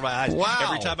hands over my eyes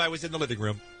every time I was in the living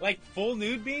room. Like full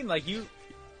nude Bean? Like you...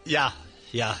 Yeah.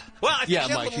 Well, I think she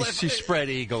had Mike, she's spread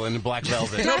eagle in black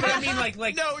velvet. No, but I mean,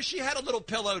 like no, she had a little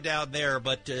pillow down there,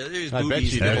 but it was I bet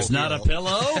boobies. she did. It's not a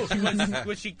pillow.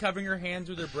 was she covering her hands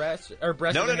with her breasts or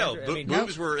breasts? No. with her hands? I mean,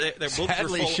 Boobs were.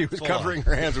 Sadly, she was full covering on.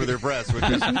 her hands with her breasts, which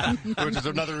is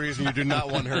another reason you do not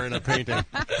want her in a painting.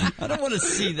 I don't want to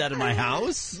see that in my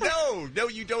house. No,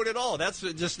 you don't at all. That's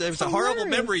just it was a horrible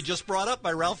memory just brought up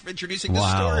by Ralph introducing this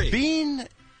story. Bean,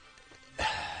 that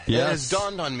has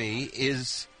dawned on me,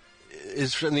 is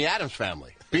from the Addams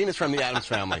family. Bean is from the Addams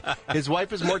family. His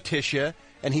wife is Morticia,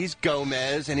 and he's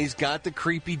Gomez, and he's got the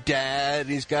creepy dad, and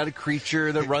he's got a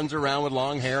creature that runs around with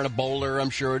long hair and a bowler, I'm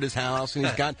sure, at his house, and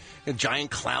he's got a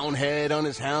giant clown head on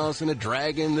his house and a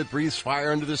dragon that breathes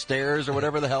fire under the stairs or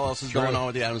whatever the hell else is going on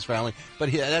with the Addams family.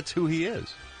 But that's who he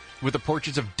is. With the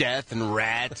portraits of death and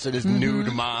rats and his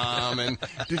nude mom and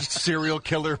serial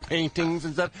killer paintings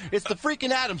and stuff. It's the freaking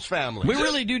Addams family. We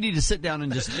really do need to sit down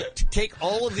and just take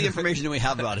all of the information that we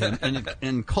have about him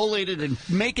and collate it and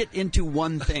make it into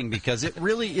one thing because it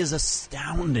really is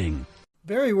astounding.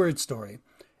 Very weird story.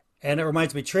 And it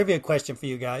reminds me, trivia question for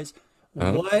you guys.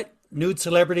 What nude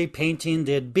celebrity painting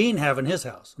did Bean have in his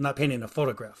house? I'm not painting a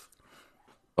photograph.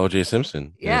 O.J.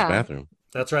 Simpson in his bathroom.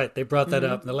 That's right. They brought that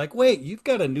up. And they're like, wait, you've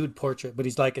got a nude portrait. But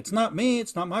he's like, it's not me.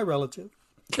 It's not my relative.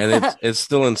 And it's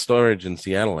still in storage in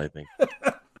Seattle, I think.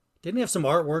 Didn't he have some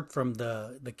artwork from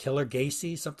the killer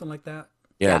Gacy, something like that?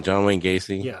 Yeah, John Wayne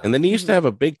Gacy. Yeah. And then he used to have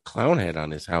a big clown head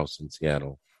on his house in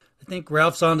Seattle. I think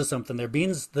Ralph's onto something there.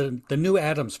 Bean's the new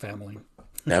Addams Family.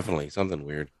 Definitely. Something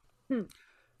weird.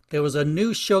 There was a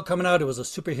new show coming out. It was a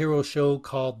superhero show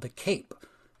called The Cape.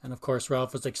 And, of course,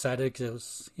 Ralph was excited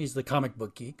because he's the comic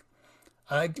book geek.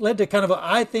 Led to kind of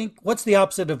I think, what's the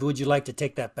opposite of would you like to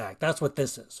take that back? That's what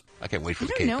this is. I can't wait for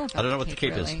the I Cape. don't know about I don't know the what the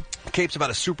Cape, Cape really. is. The Cape's about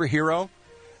a superhero.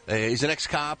 He's an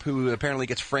ex-cop who apparently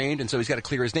gets framed, and so he's got to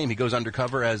clear his name. He goes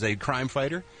undercover as a crime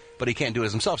fighter, but he can't do it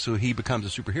as himself, so he becomes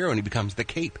a superhero, and he becomes the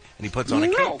Cape, and he puts on a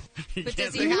cape. But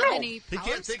does he have any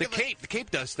powers? The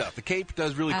Cape does stuff. The Cape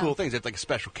does really cool things. It's like a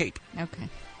special cape. Okay.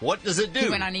 What does it do? He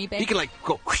went on eBay? He can, like,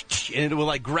 go, and it will,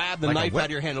 like, grab the Like a knife whip? out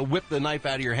of your hand. It'll whip the knife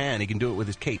out of your hand. He can do it with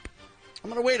his cape. I'm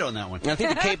going to wait on that one. And I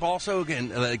think the cape also can,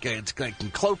 can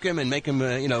cloak him and make him,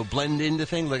 blend into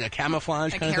things like a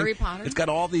camouflage Like kind Harry of thing. Potter? It's got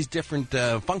all these different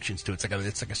functions to it.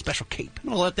 It's like a special cape. I'm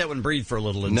going to let that one breathe for a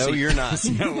little and No, see. you're not.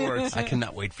 see how it works. I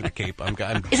cannot wait for the cape. I'm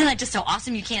Isn't that just so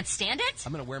awesome you can't stand it?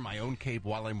 going to wear my own cape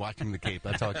while I'm watching the cape.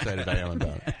 That's how excited I am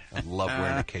about it. I love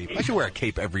wearing a cape. I should wear a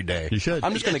cape every day. You should.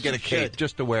 I'm just going to Yes, get a you cape should.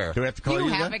 just to wear. Do we have to call You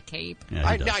you have that? a cape.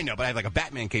 Yeah, he does. I know, but I have like a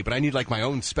Batman cape, but I need like my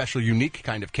own special, unique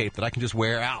kind of cape that I can just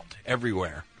wear out everywhere.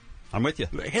 I'm with you.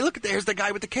 Hey, look, there's the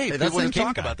guy with the cape. Hey, that's People the didn't cape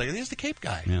talk guy. about that. There's the cape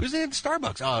guy. Yeah. Who's in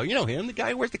Starbucks? Oh, you know him, the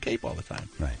guy who wears the cape all the time.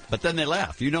 Right. But then they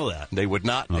laugh. You know that. They would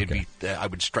not. Okay. They'd be. I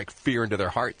would strike fear into their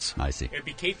hearts. I see. It'd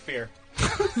be Cape Fear.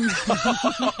 You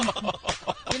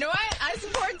know what? I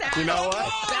support that. You know what?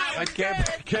 That I was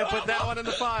can't good. put that one in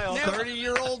the file.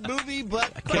 30-year-old movie,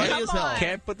 but Come funny as hell. on.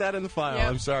 Can't put that in the file. Yep.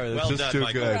 I'm sorry. That's Well just done, too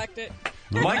Michael. good. Correct it.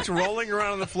 Mike's rolling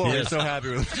around on the floor. Yes. He's so happy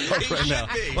with himself right now.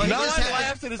 Well, no he one just had-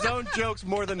 laughs at his own jokes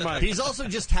more than Mike. He's also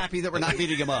just happy that we're not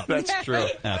beating him up. That's true.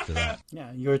 After that.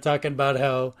 Yeah, you were talking about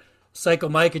how Psycho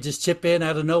Mike could just chip in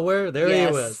out of nowhere. There Yes.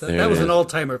 he was. There That it was an is.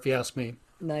 all-timer, if you ask me.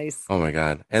 Nice. Oh, my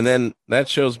God. And then that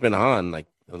show's been on like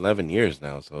 11 years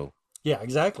now, so. Yeah,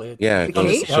 exactly. Yeah, You it can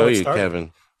goes see to how show it you, started.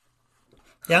 Kevin.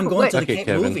 Yeah, I'm going to the Okay, Cape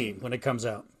Kevin. movie when it comes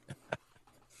out.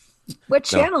 What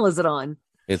channel is it on?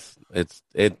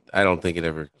 I don't think it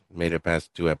ever made it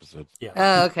past 2 episodes. Yeah.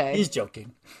 Oh, okay. He's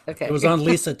joking. Okay. It was on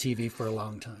Lisa TV for a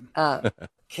long time.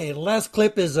 Okay, the last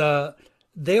clip is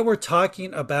they were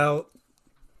talking about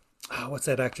what's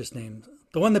that actress name?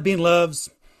 The one that Bean loves.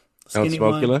 The Count skinny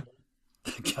one. Smokula?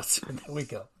 Yes, there we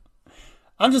go.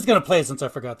 I'm just gonna play it since I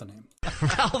forgot the name.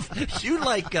 Ralph, you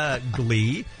like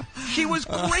Glee. She was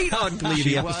great on Glee,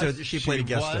 the episode that she played a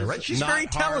guest there, right? She's not very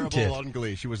talented. horrible on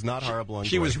Glee. She was not horrible on Glee.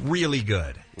 She was really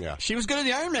good. Yeah. She was good in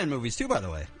the Iron Man movies, too, by the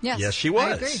way. Yes. Yes, she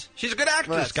I agree. was. She's a good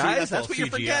actress, guys. That's all what you're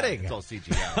CGI. forgetting. It's all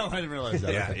CGI. Oh, I didn't realize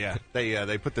that. Yeah, Okay. yeah.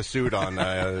 They put the suit on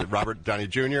Robert Downey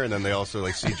Jr. and then they also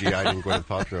like CGI'd in Gwyneth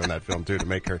Paltrow in that film too to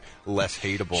make her less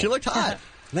hateable. She looked hot.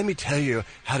 Let me tell you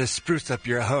how to spruce up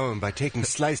your home by taking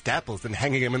sliced apples and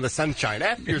hanging them in the sunshine.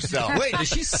 F yourself. Wait, does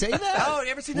she say that? Oh,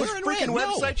 you ever seen this Where in freaking Red?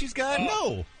 No. website she's got?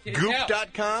 No.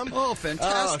 Goop.com? Oh,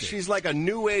 fantastic. Oh, she's like a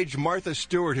new age Martha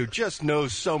Stewart who just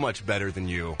knows so much better than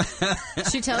you.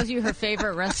 She tells you her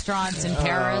favorite restaurants in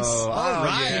Paris. all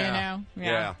right. You Yeah. know?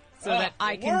 Yeah. So that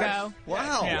I can go.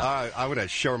 Wow. Yeah. I would have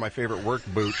show her my favorite work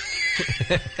boot.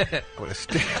 I would have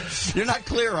stick. You're not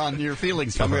clear on your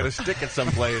feelings for I'm her. going to stick it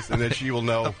someplace, and then she will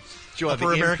know. She'll have the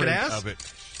Upper American imprint ass? of it.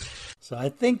 So I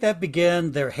think that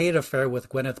began their hate affair with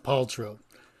Gwyneth Paltrow.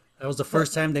 That was the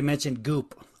first time they mentioned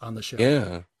Goop on the show.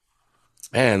 Yeah.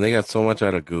 Man, they got so much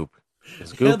out of Goop.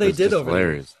 This Goop they is did just over there.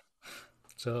 hilarious.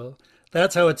 So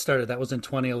that's how it started. That was in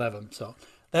 2011. So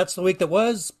that's the week that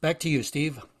was. Back to you,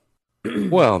 Steve.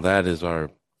 Well, that is our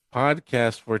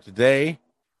podcast for today.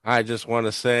 I just want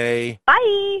to say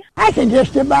Bye. I can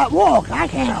just about walk. I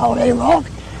can't hardly walk.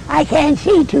 I can't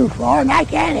see too far, and I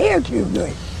can't hear too good.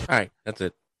 all right, that's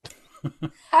it.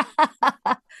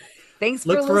 Thanks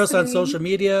Look for us on listening. social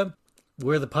media.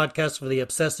 We're the podcast for the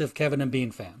obsessive Kevin and Bean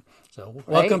fan. So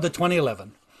welcome to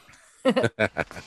 2011.